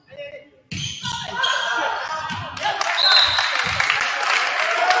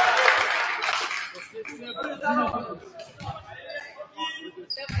 C'est un peu le talent.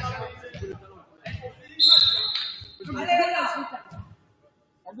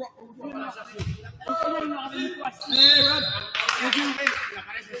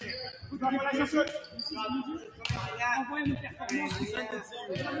 Envoyez une performance.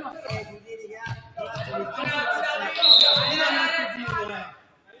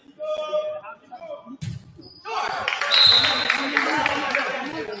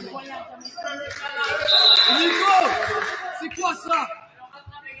 Nico, c'est quoi ça?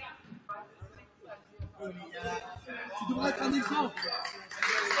 Tu devrais être un exemple.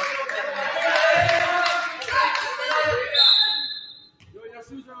 Yo, your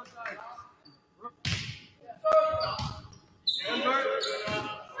shoes are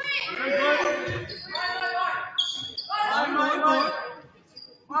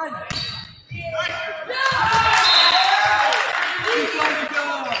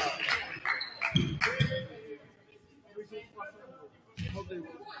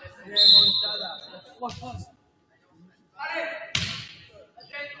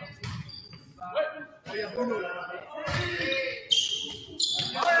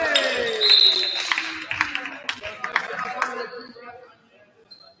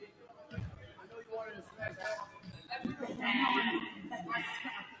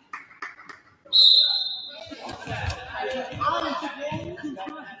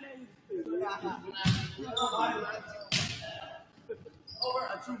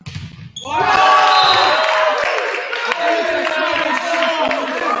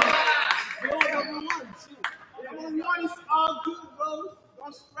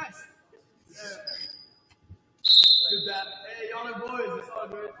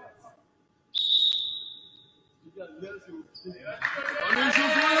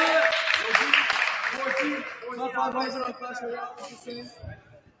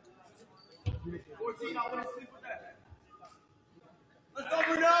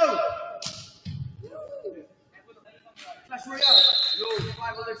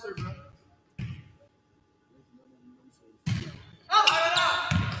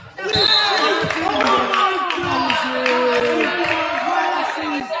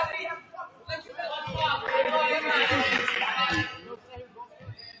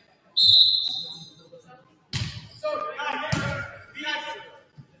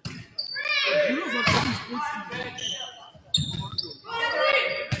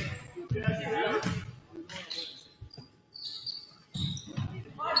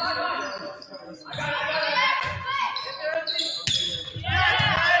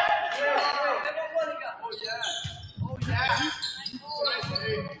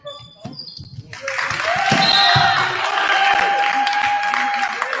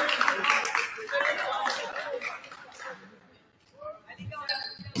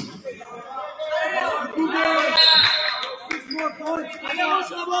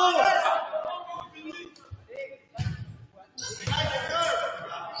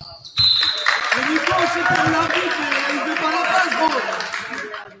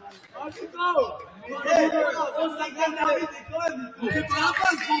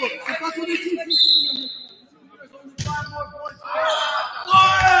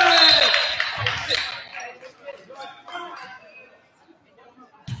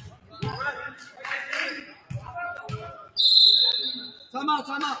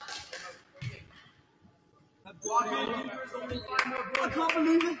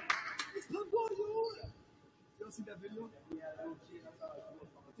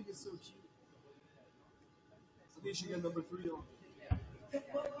She got number 3 on.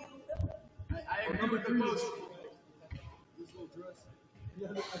 I agree with the most. This little dress. Yeah,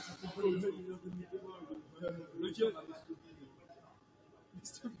 I just put it in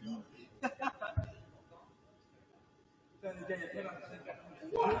Mr. Bean.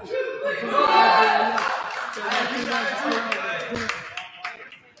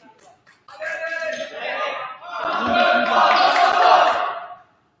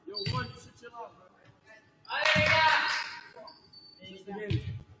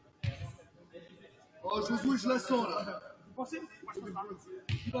 Oh, Josué, je la sens là. Vous pensez?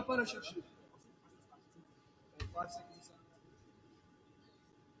 Il va pas la chercher.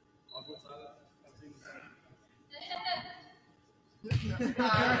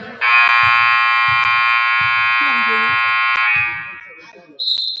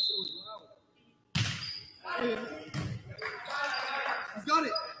 He's got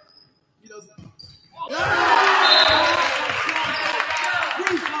it. He doesn't.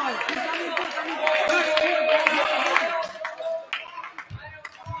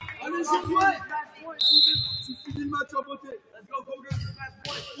 Allez, Josué. Tu finis le match en beauté. Let's go, Cougars.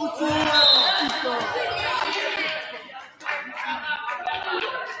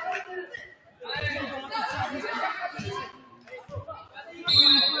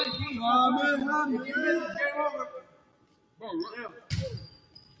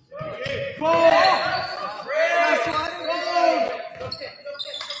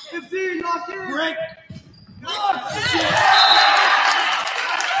 Break.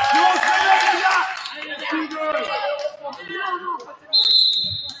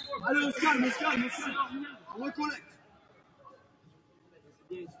 Allez, on se calme, on se calme, on se calme. On recollecte.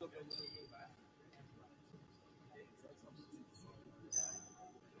 Il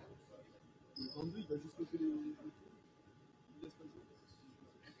va juste faire les... Il laisse pas jouer.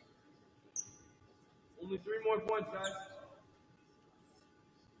 Only 3 more points, guys.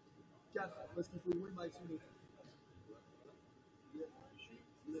 Quatre, parce qu'il faut jouer by 2.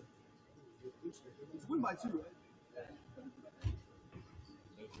 It's win by 2, right?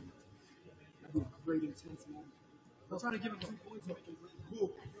 That'd be a great intense moment. I'm trying to give him 2 points so we can win. Cool.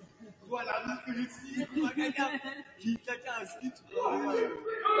 Voilà, nous félicitons. On va gagner. Qui quelqu'un a skit.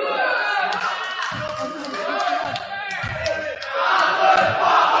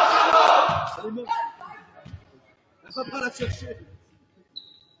 Elle est morte. Elle va pas la chercher.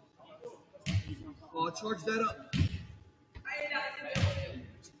 Oh, charge that up.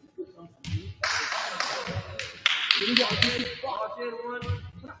 Walk in, one.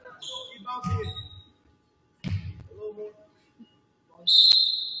 Keep bouncing. A little more.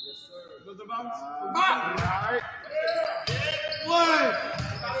 Yes, sir. Go the bounce. All right. One.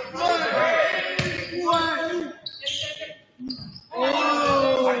 Oh.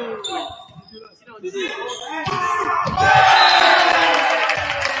 It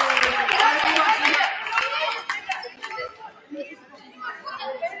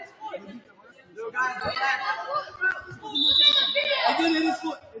didn't hit his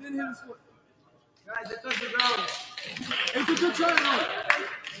foot. Guys, it touched the ground. It's a good try, though.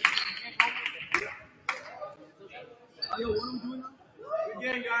 Yo, what are we doing now? Good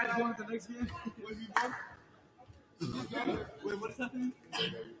game, guys. Going to the next game? What we won? Wait, what is happening?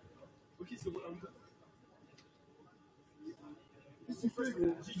 Okay, so what are we doing? Qu'est-ce que tu fais,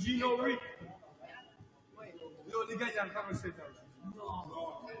 gros? GG, no read. Yo, les gars, il y a un conversation. Non.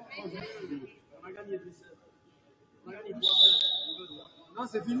 On a gagné 17. On a gagné 3. Non,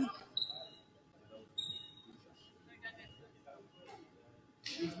 c'est fini.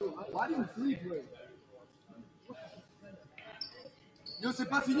 Why didn't Flea play? Yo, c'est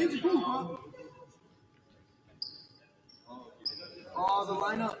pas fini du coup ou quoi? Oh, the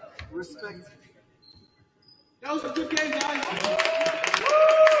lineup. Respect. That was a good game, guys.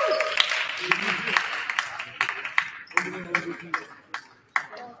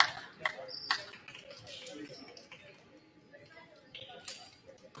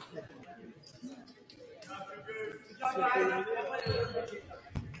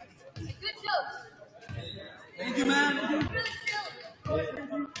 Thank you, man. I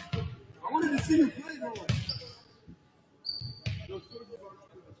wanted to see you play, though.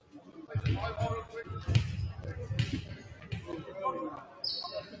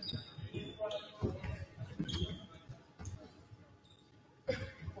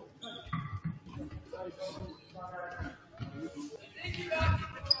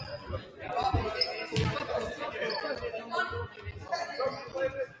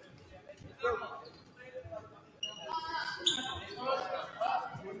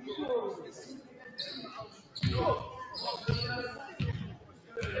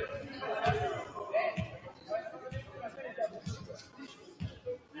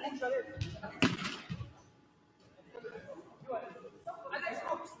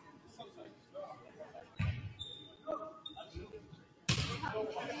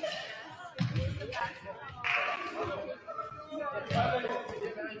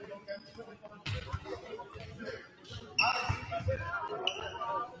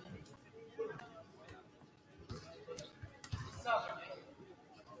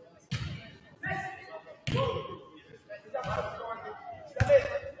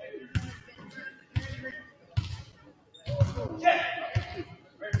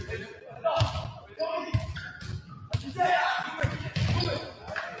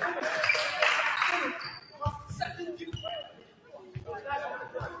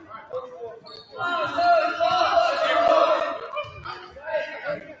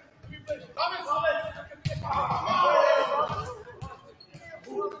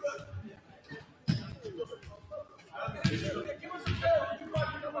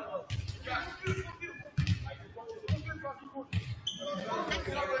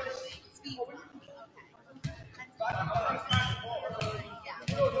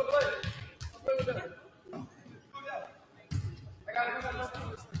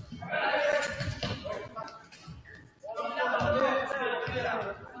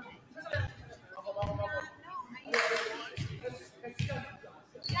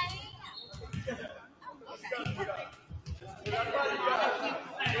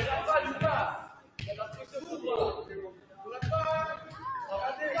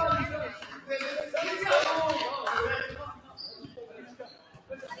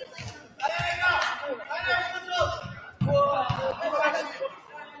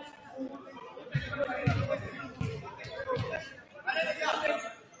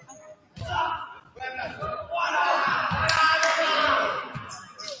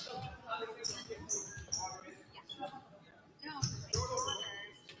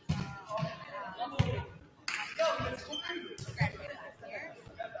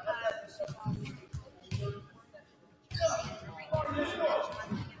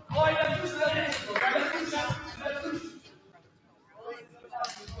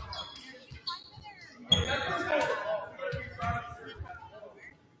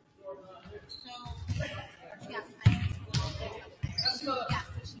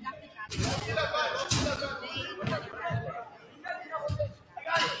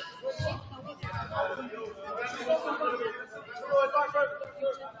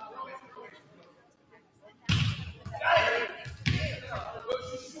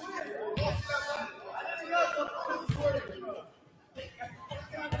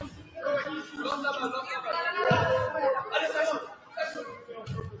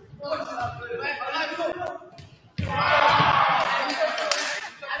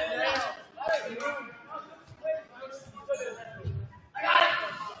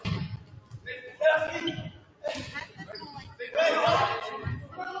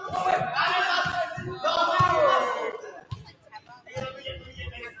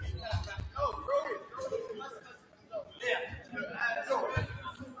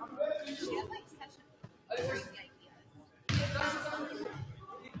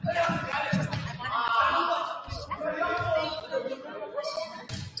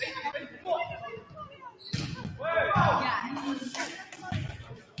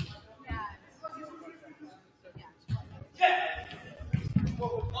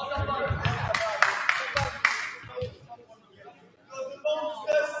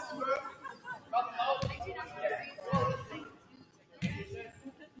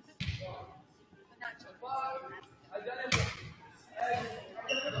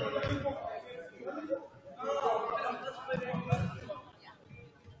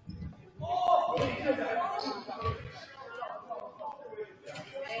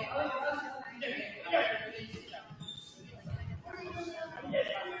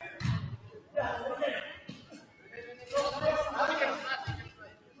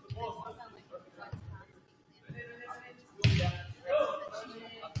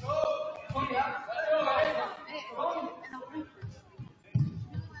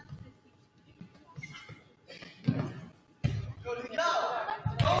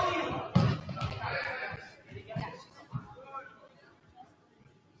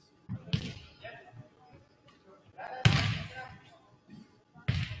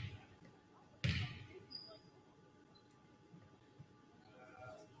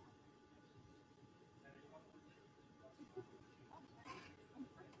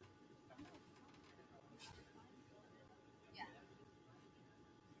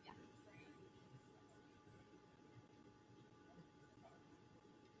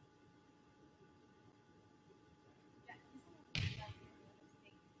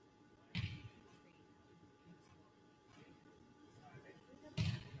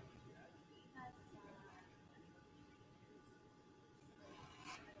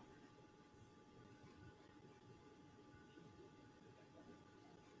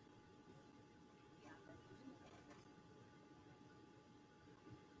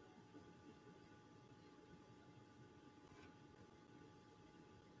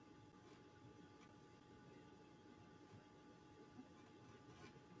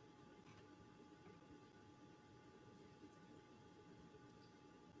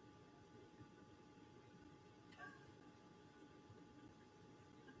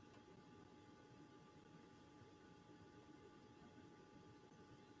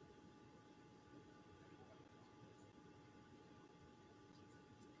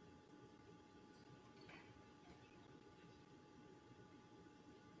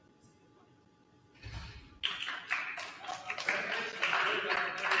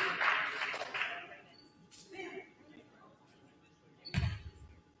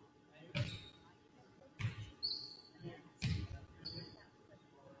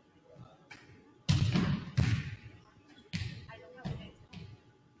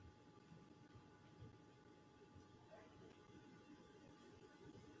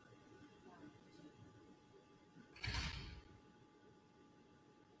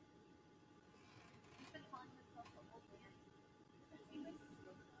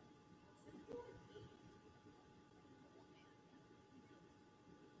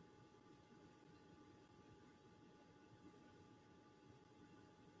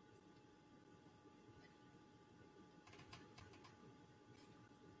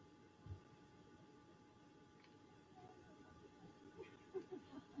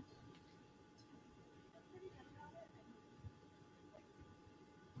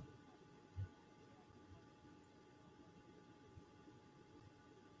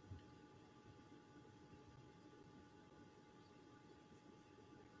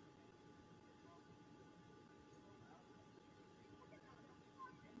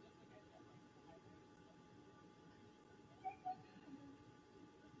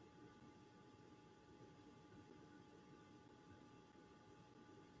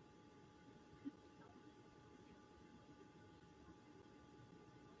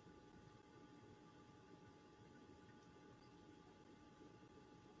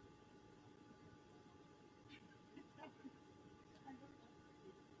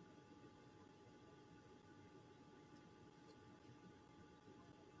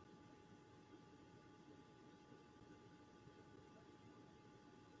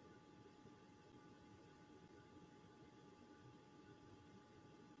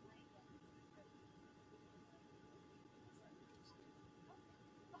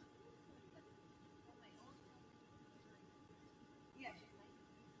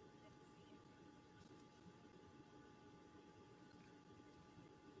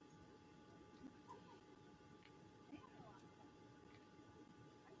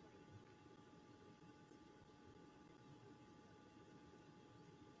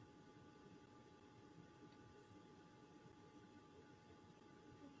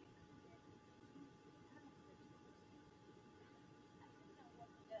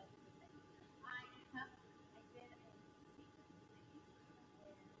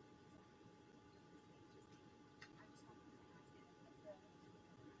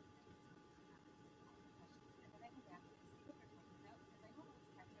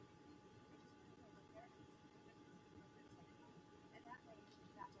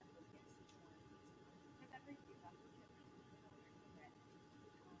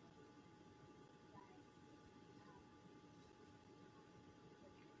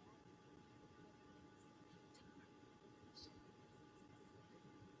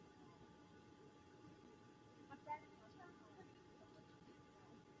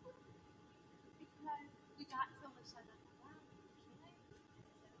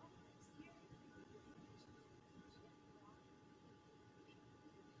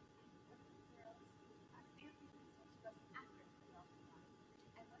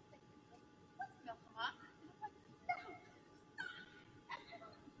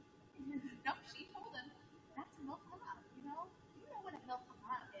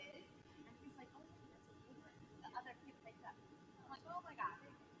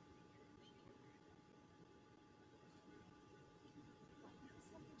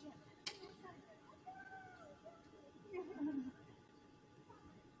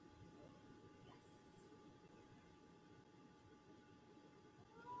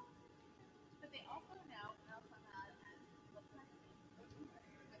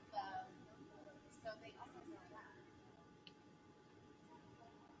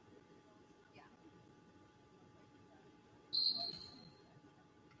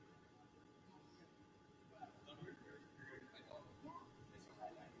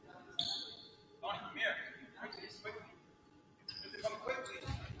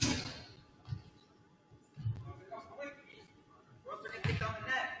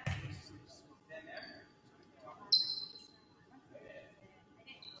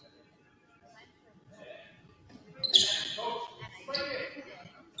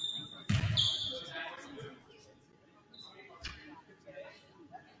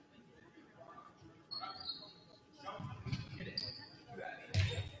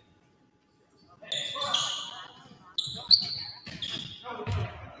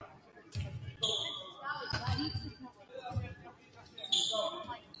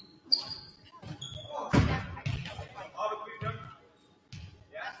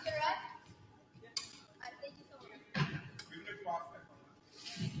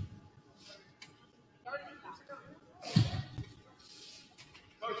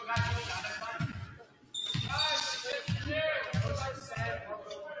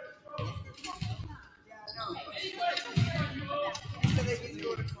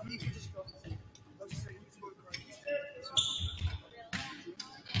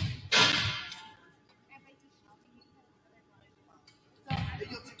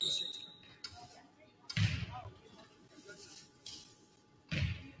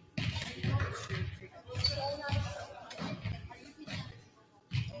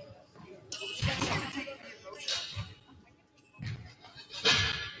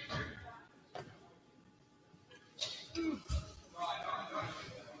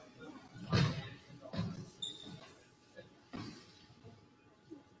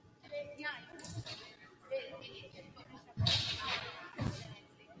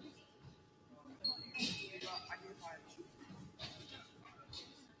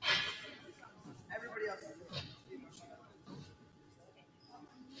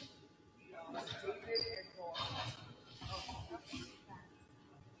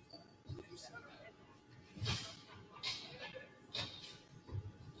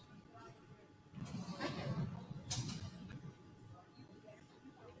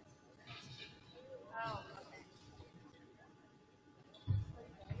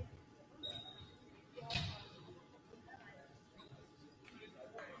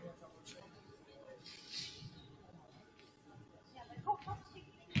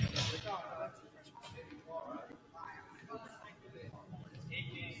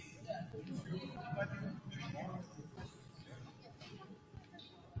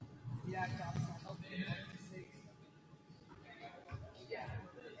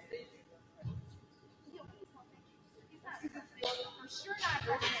 For sure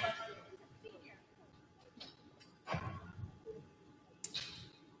not.